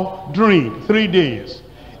nor drink. 3 days.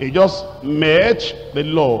 He just met the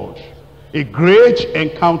Lord. A great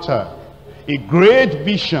encounter. A great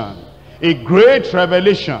vision, a great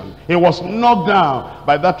revelation. He was knocked down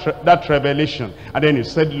by that revelation. And then he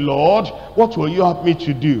said, Lord, what will you have me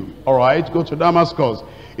to do? All right, go to Damascus.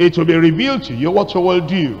 It will be revealed to you what you will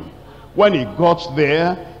do. When he got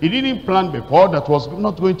there, he didn't plan before that was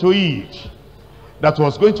not going to eat, that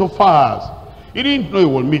was going to fast. He didn't know he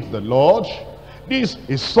would meet the Lord. This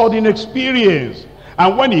is sudden experience.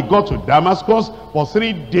 And when he got to Damascus, for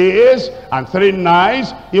 3 days and 3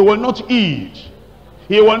 nights, he will not eat.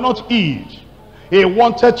 He will not eat. He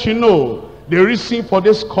wanted to know the reason for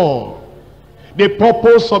this call, the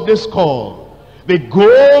purpose of this call, the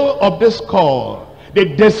goal of this call, the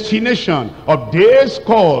destination of this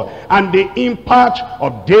call, and the impact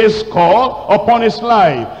of this call upon his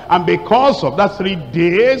life. And because of that 3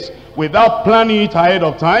 days, without planning it ahead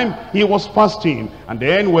of time, he was fasting. And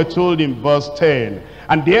then we're told in verse 10,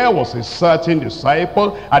 and there was a certain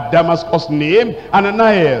disciple at Damascus named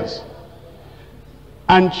Ananias.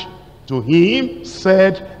 And to him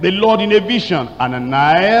said the Lord in a vision,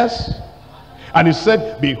 Ananias. And he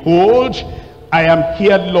said, behold, I am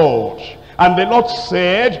here, Lord. And the Lord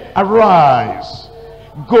said, arise,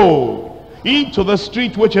 go into the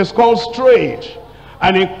street which is called Straight,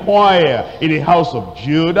 and inquire in the house of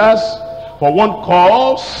Judas for one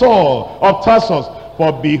called Saul of Tarsus.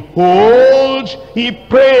 For behold, he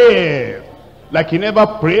prayed like he never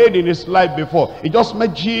prayed in his life before. He just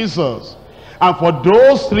met Jesus. And for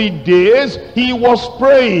those 3 days, he was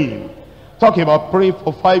praying. Talking about praying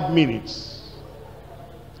for 5 minutes.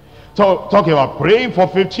 Talking about praying for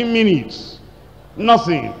 15 minutes.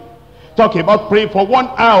 Nothing. Talking about praying for 1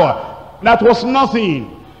 hour. That was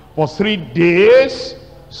nothing. For 3 days,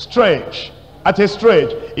 stretch. At a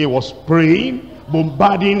stretch, he was praying,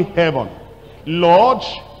 bombarding heaven. Lord,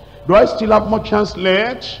 do I still have more chance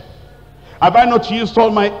left? Have I not used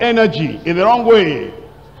all my energy in the wrong way?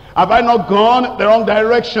 Have I not gone the wrong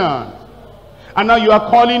direction? And now you are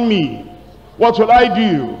calling me. What will I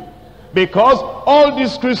do? Because all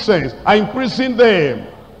these Christians are increasing them. And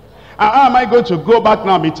how am I going to go back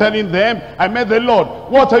now and be telling them, I met the Lord?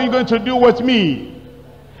 What are you going to do with me?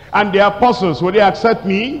 And the apostles, will they accept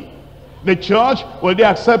me? The church, will they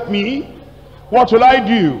accept me? What will I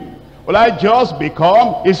do? Will I just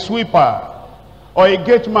become a sweeper, or a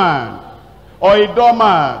gate man, or a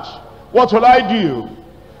doormat? What will I do?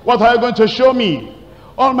 What are you going to show me?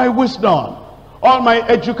 All my wisdom, all my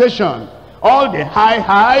education, all the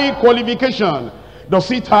high qualification, does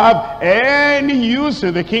it have any use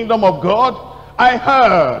in the kingdom of God? I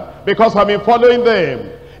heard, because I've been following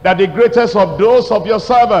them, that the greatest of those of your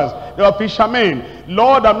servants, they are fishermen.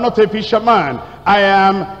 Lord, I'm not a fisherman. I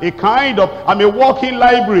am I'm a walking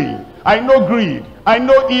library. I know Greek, I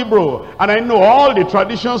know Hebrew, and I know all the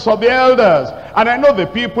traditions of the elders, and I know the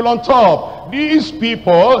people on top. These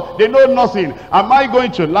people, they know nothing. Am I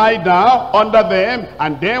going to lie down under them,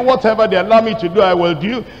 and then whatever they allow me to do, I will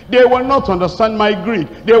do? They will not understand my Greek.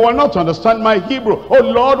 They will not understand my Hebrew. Oh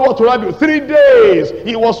Lord, what will I do? 3 days,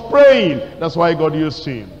 he was praying. That's why God used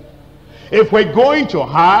him. If we're going to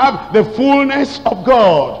have the fullness of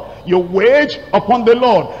God, you wait upon the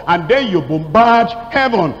Lord, and then you bombard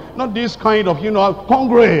heaven. Not this kind of,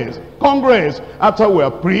 congress. After we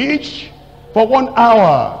have preached for 1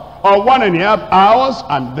 hour or 1.5 hours,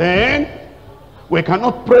 and then we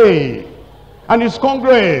cannot pray. And it's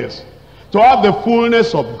congress. To have the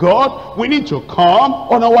fullness of God, we need to come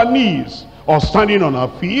on our knees or standing on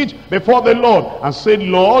our feet before the Lord and say,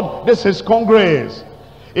 Lord, this is congress.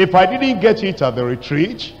 If I didn't get it at the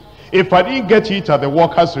retreat, if I didn't get it at the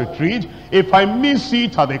workers' retreat, if I miss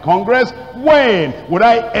it at the congress, when would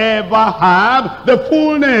I ever have the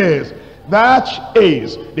fullness? That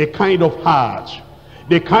is the kind of heart,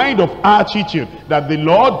 The kind of attitude that the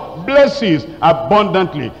Lord blesses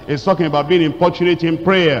abundantly. It's talking about being importunate in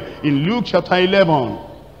prayer in Luke chapter 11.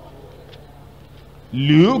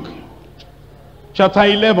 Luke chapter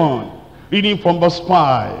 11, reading from verse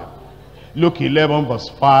 5. Luke 11 verse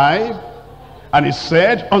 5. And he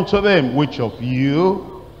said unto them, which of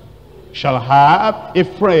you shall have a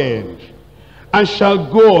friend, and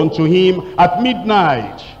shall go unto him at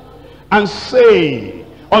midnight, and say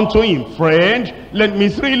unto him, friend, lend me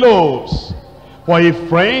 3 loaves, for a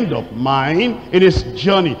friend of mine in his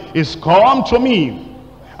journey is come to me,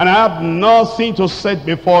 and I have nothing to set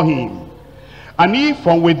before him. And he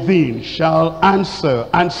from within shall answer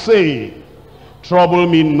and say, trouble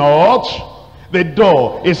me not, the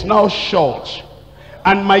door is now shut,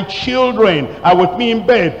 and my children are with me in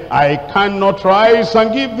bed. I cannot rise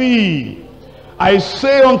and give thee. I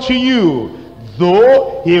say unto you,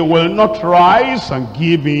 though he will not rise and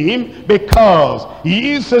give him, because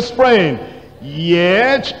he is his friend,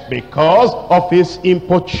 yet because of his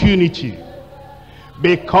importunity,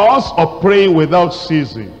 because of praying without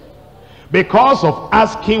ceasing, because of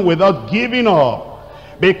asking without giving up,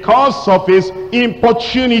 because of his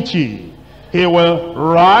importunity, he will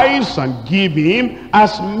rise and give him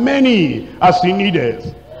as many as he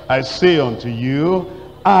needeth. I say unto you,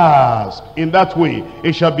 ask, in that way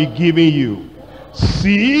it shall be given you.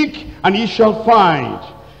 Seek, and ye shall find.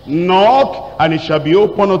 Knock, and it shall be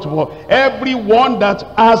opened unto you. Everyone that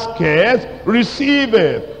asketh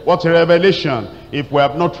receiveth. What a revelation. If we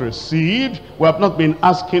have not received, we have not been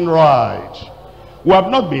asking right. We have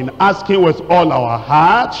not been asking with all our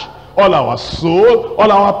heart, all our soul,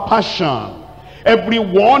 all our passion.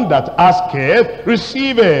 Everyone that asketh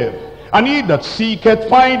receiveth, and he that seeketh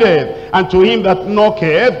findeth, and to him that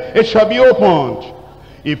knocketh it shall be opened.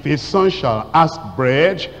 If a son shall ask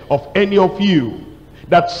bread of any of you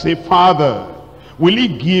that say, Father, will he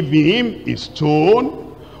give him a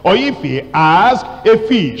stone? Or if he ask a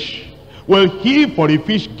fish, will he for a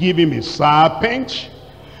fish give him a serpent?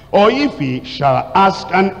 Or if he shall ask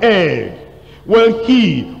an egg, will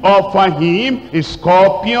he offer him a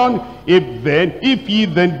scorpion? If ye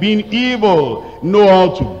then being evil know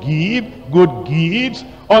how to give good gifts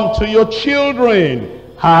unto your children,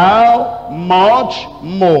 how much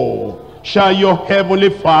more shall your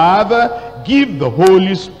heavenly Father give the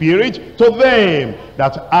Holy Spirit to them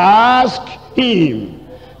that ask him?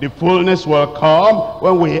 The fullness will come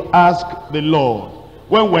when we ask the Lord,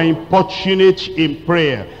 when we're importunate in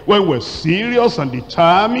prayer, when we're serious and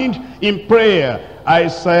determined in prayer.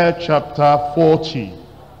 Isaiah chapter 40.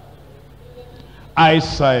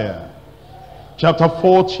 Isaiah chapter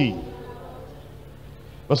 40,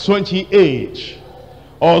 verse 28,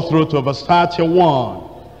 all through to verse 31.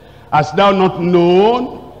 Hast thou not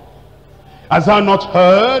known, hast thou not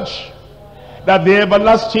heard, that the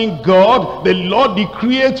everlasting God, the Lord, the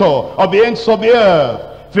creator of the ends of the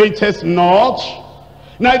earth, fainteth not,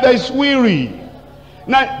 neither is weary,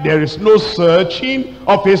 neither there is no searching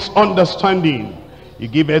of his understanding. He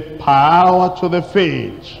giveth power to the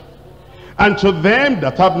faint, and to them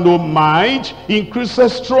that have no might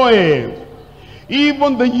increases strength.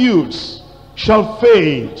 Even the youths shall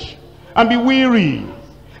faint and be weary,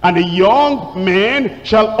 and the young men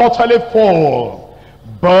shall utterly fall.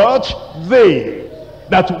 But they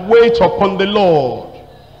that wait upon the Lord,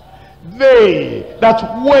 they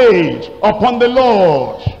that wait upon the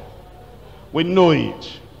Lord, we know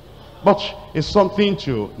it. But it's something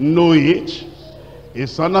to know it.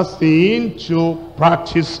 It's another thing to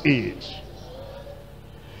practice it.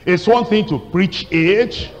 It's one thing to preach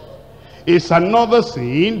it. It's another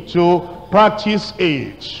thing to practice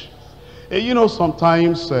it. You know,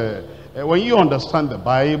 sometimes when you understand the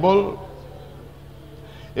Bible,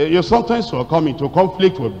 you sometimes will come into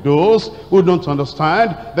conflict with those who don't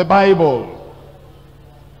understand the Bible.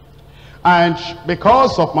 And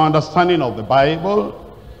because of my understanding of the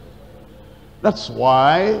Bible, that's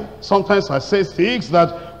why sometimes I say things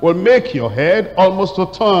that will make your head almost to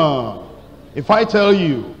turn. If I tell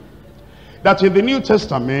you that in the New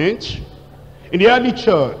Testament, in the early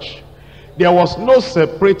church, there was no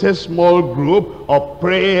separated small group of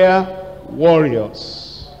prayer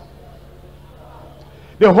warriors.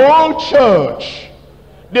 The whole church,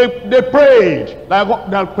 they prayed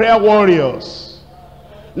like prayer warriors.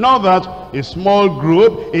 Not that a small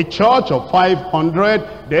group, a church of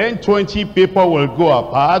 500, then 20 people will go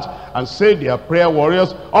apart and say they are prayer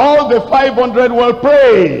warriors. All the 500 will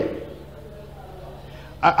pray.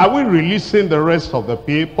 Are we releasing the rest of the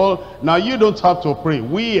people? Now you don't have to pray.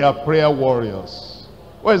 We are prayer warriors.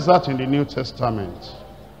 Where is that in the New Testament?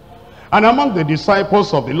 And among the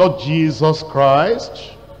disciples of the Lord Jesus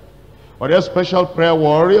Christ, Were there special prayer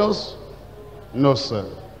warriors? No, sir.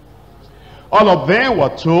 All of them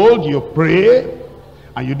were told, you pray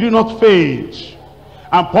and you do not faint.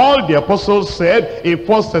 And Paul the apostle said in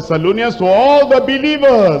 1 Thessalonians to all the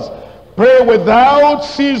believers, pray without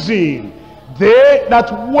ceasing. They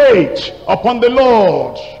that wait upon the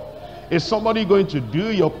Lord. Is somebody going to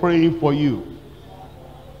do your praying for you?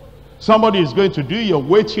 Somebody is going to do your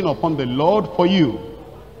waiting upon the Lord for you.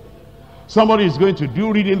 Somebody is going to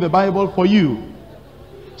do reading the Bible for you.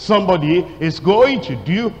 Somebody is going to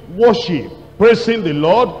do worship, praising the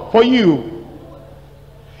Lord for you.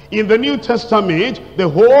 In the New Testament, the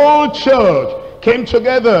whole church came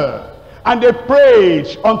together and they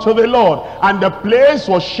prayed unto the Lord, and the place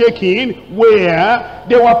was shaking where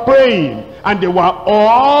they were praying, and they were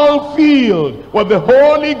all filled with the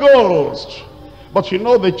Holy Ghost. But you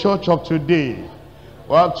know, the church of today,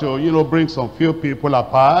 we have to, bring some few people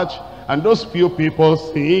apart, and those few people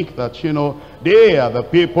think that, they are the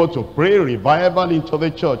people to pray revival into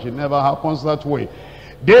the church. It never happens that way.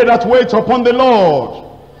 They that wait upon the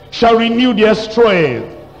Lord shall renew their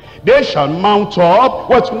strength. They shall mount up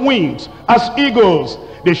with wings as eagles.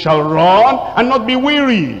 They shall run and not be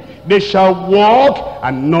weary. They shall walk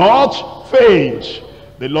and not faint.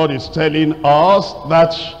 The Lord is telling us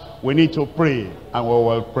that we need to pray, and we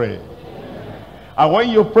will pray. And when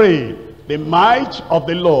you pray, the might of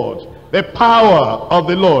the Lord, the power of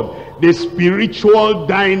the Lord, the spiritual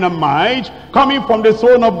dynamite coming from the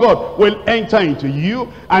throne of God will enter into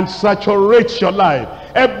you and saturate your life.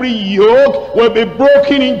 Every yoke will be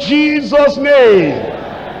broken in Jesus' name.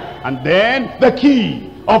 And then the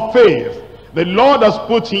key of faith the Lord has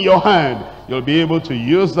put in your hand, you'll be able to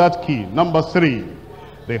use that key. Number 3,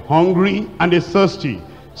 the hungry and the thirsty,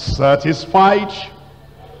 satisfied,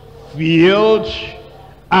 filled,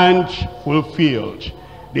 and fulfilled.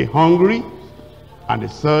 The hungry and the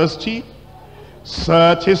thirsty,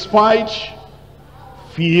 satisfied,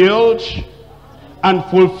 filled, and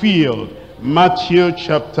fulfilled. Matthew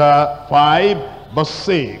chapter 5 verse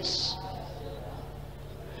 6.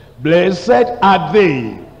 Blessed are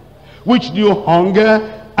they which do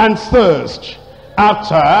hunger and thirst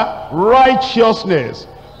after righteousness,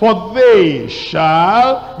 for they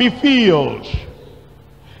shall be filled.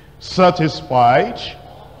 Satisfied,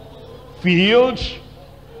 filled,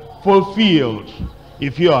 fulfilled.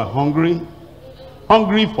 If you are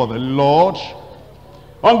hungry for the Lord,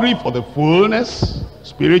 hungry for the fullness,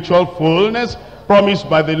 spiritual fullness promised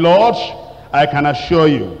by the Lord, I can assure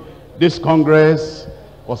you, this Congress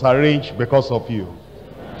was arranged because of you.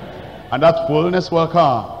 And that fullness will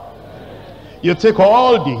come. You take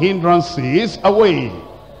all the hindrances away.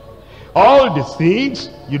 All the things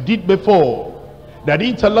you did before that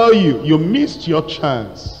didn't allow you. You missed your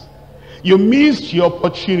chance. You missed your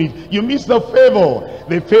opportunity. You missed the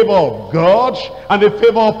favor of God and the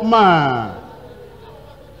favor of man.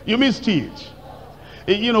 You missed it.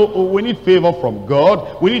 We need favor from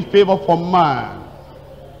God. We need favor from man.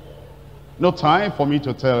 No time for me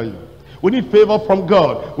to tell you. We need favor from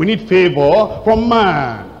God. We need favor from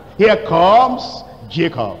man. Here comes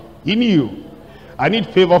Jacob. He knew, I need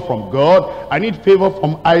favor from God. I need favor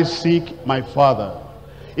from Isaac, my father.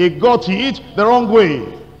 He got it the wrong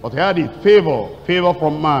way, but he had it favor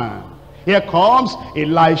from man. Here comes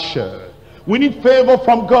Elisha. We need favor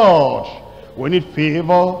from God. We need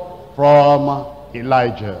favor from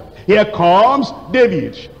Elijah. Here comes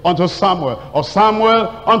David unto Samuel, or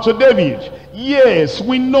Samuel unto David. Yes,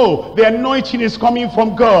 we know the anointing is coming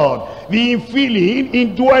from God. The infilling,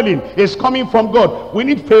 indwelling is coming from God. We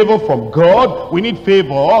need favor from God. We need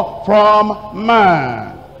favor from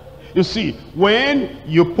man. You see, when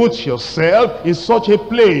you put yourself in such a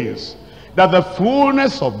place that the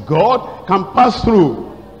fullness of God can pass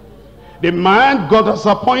through, the man God has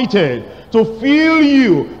appointed to fill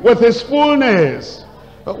you with his fullness,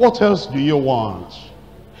 what else do you want?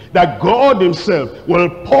 That God himself will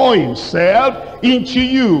pour himself into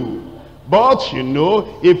you. But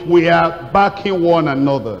if we are backing one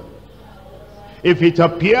another, if it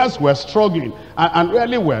appears we're struggling, and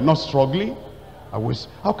really we're not struggling,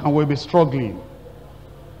 how can we be struggling?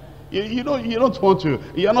 You don't want to,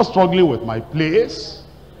 you're not struggling with my place.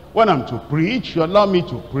 When I'm to preach, you allow me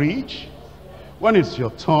to preach. When it's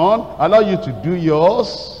your turn, I allow you to do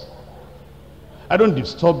yours. I don't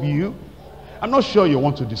disturb you. I'm not sure you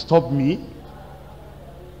want to disturb me.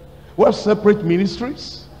 We have separate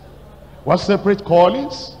ministries. We have separate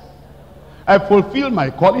callings. I fulfill my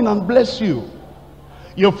calling and bless you.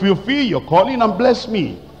 You fulfill your calling and bless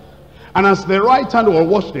me. And as the right hand will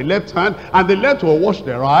wash the left hand, and the left will wash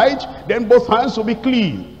the right, then both hands will be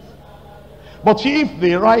clean. But if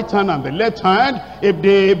the right hand and the left hand, if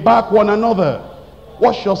they back one another,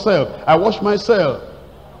 wash yourself, I wash myself.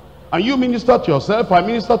 And you minister to yourself, I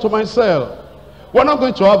minister to myself. We're not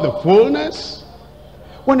going to have the fullness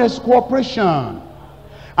when there's cooperation.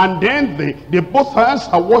 And then the both hands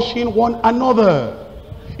are washing one another.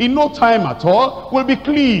 In no time at all, we'll be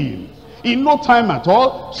clean. In no time at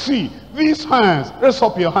all, see, these hands, raise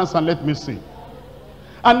up your hands and let me see.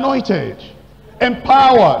 Anointed,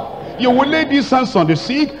 empowered. You will lay these hands on the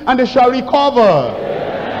sick and they shall recover.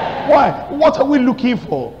 Why? What are we looking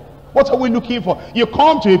for? What are we looking for? You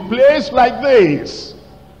come to a place like this.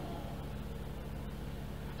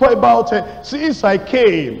 For about, since I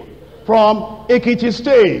came from Ekiti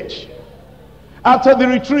State, after the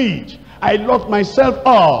retreat, I locked myself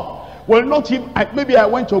up. Well, not even, maybe I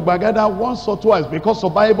went to Bagada once or twice because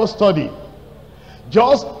of Bible study.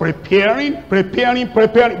 Just preparing,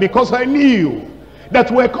 because I knew that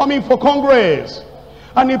we're coming for Congress.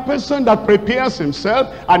 And a person that prepares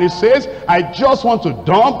himself and he says, I just want to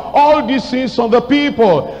dump all these things on the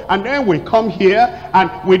people. And then we come here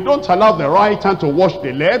and we don't allow the right hand to wash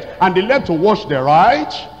the left and the left to wash the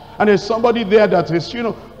right. And there's somebody there that is, you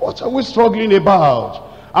know, what are we struggling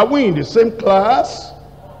about? Are we in the same class?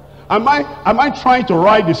 Am I trying to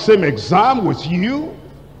write the same exam with you?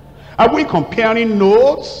 Are we comparing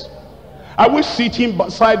notes? Are we sitting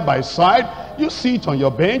side by side? You sit on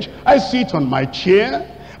your bench, I sit on my chair,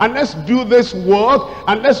 and let's do this work,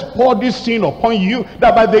 and let's pour this thing upon you,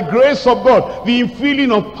 that by the grace of God, the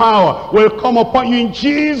infilling of power will come upon you in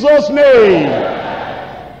Jesus' name.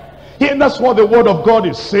 Here, that's what the word of God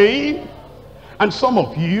is saying. And some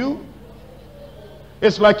of you,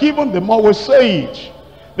 it's like even the more we say it,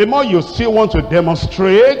 the more you still want to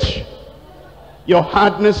demonstrate your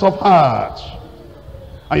hardness of heart.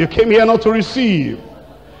 And you came here not to receive.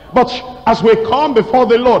 But as we come before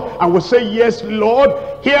the Lord and we say, yes,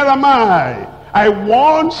 Lord, here am I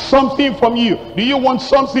want something from you. Do you want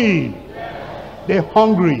something? Yes. They're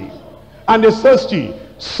hungry and they're thirsty,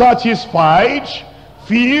 satisfied,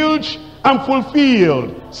 filled and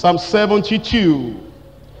fulfilled. Psalm 72.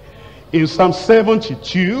 In Psalm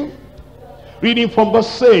 72, reading from verse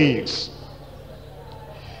 6,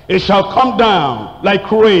 it shall come down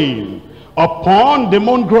like rain upon the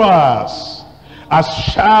mown grass, as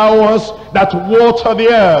showers that water the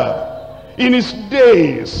earth. In his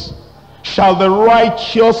days shall the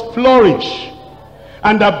righteous flourish,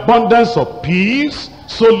 and abundance of peace,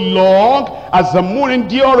 so long as the moon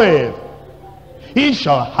endureth. He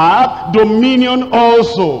shall have dominion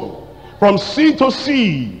also from sea to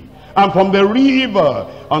sea, and from the river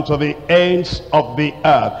unto the ends of the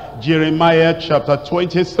earth. Jeremiah chapter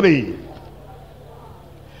 23.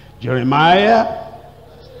 Jeremiah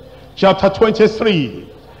chapter 23.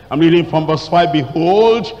 I'm reading from verse 5.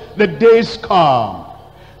 Behold, the days come,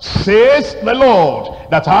 says the Lord,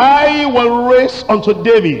 that I will raise unto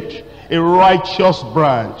David a righteous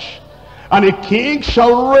branch, and a king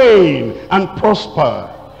shall reign and prosper,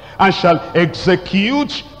 and shall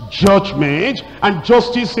execute judgment and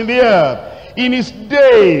justice in the earth. In his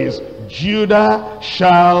days Judah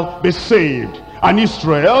shall be saved, and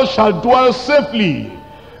Israel shall dwell safely.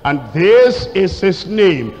 And this is his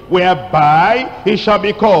name, whereby he shall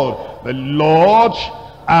be called the Lord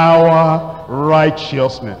our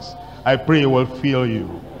righteousness. I pray it will fill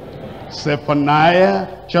you.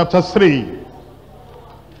 Zephaniah chapter 3.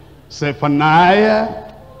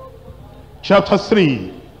 Zephaniah chapter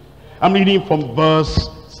 3. I'm reading from verse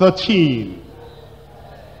 13.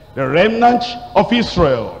 The remnant of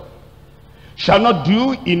Israel shall not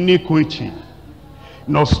do iniquity,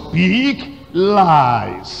 nor speak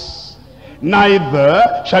lies,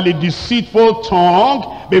 neither shall a deceitful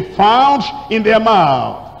tongue be found in their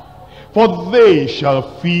mouth. For they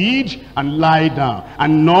shall feed and lie down,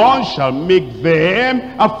 and none shall make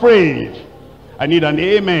them afraid. I need an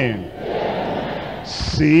amen. Amen.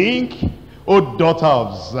 Sing, O daughter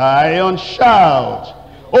of Zion, shout,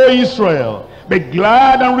 O Israel, be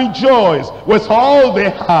glad and rejoice with all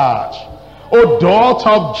their heart. O daughter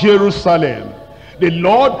of Jerusalem, the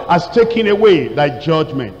Lord has taken away thy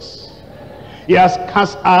judgments. He has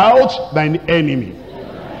cast out thine enemy.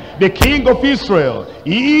 The King of Israel,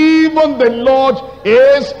 even the Lord,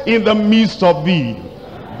 is in the midst of thee.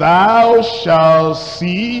 Thou shalt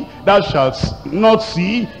not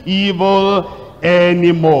see evil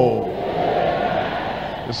anymore.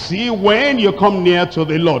 You see, when you come near to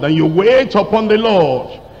the Lord and you wait upon the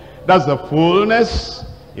Lord, that's the fullness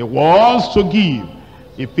he wants to give.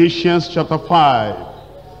 Ephesians chapter 5.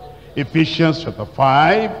 Ephesians chapter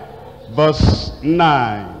 5, verse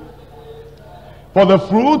 9. For the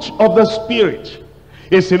fruit of the Spirit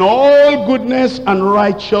is in all goodness and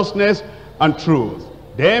righteousness and truth.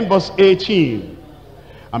 Then verse 18,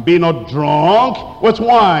 and be not drunk with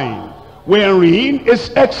wine, wherein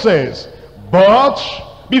is excess, but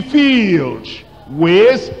be filled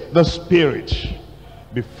with the Spirit.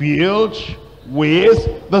 Be filled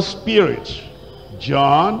with the Spirit.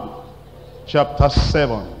 John chapter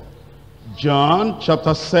 7. John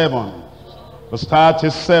chapter 7, verse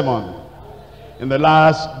 37. In the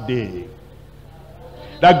last day,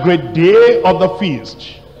 that great day of the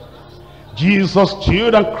feast, Jesus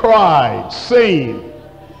stood and cried, saying,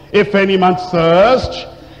 if any man thirst,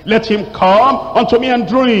 let him come unto me and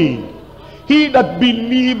drink. He that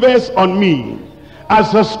believeth on me,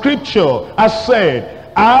 as the scripture has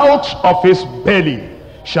said, out of his belly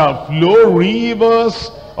shall flow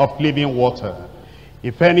rivers of living water.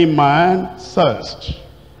 If any man thirst,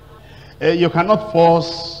 you cannot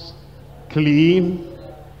force clean,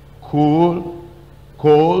 cool,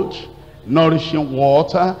 cold, nourishing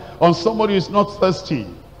water on somebody who is not thirsty.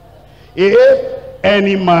 If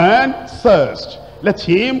any man thirst, let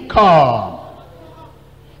him come.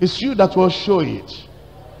 It's you that will show it,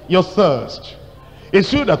 your thirst.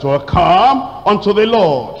 It's you that will come unto the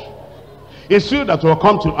Lord. It's you that will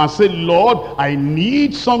come to and say, Lord, I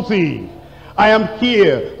need something. I am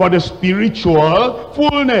here for the spiritual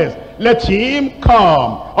fullness. Let him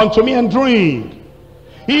come unto me and drink.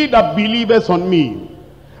 He that believeth on me,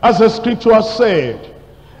 as the scripture has said,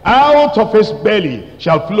 out of his belly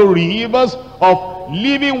shall flow rivers of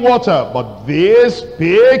living water. But this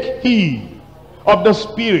spake he of the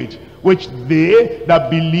Spirit, which they that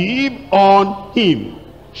believe on him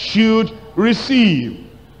should receive.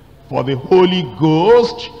 For the Holy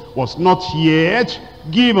Ghost was not yet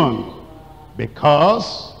given,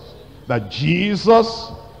 because that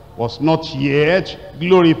Jesus was not yet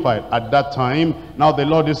glorified at that time. Now the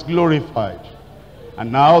Lord is glorified,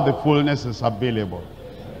 and now the fullness is available.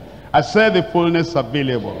 I said the fullness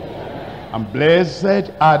available. And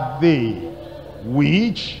blessed are they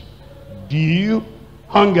which do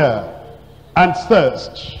hunger and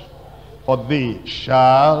thirst, for they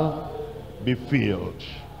shall be filled.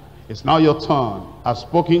 It's now your turn. I've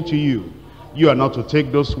spoken to you. You are not to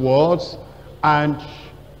take those words and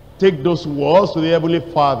take those words to the Heavenly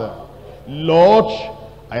Father. Lord,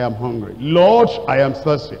 I am hungry. Lord, I am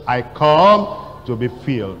thirsty. I come to be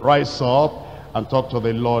filled. Rise up and talk to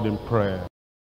the Lord in prayer.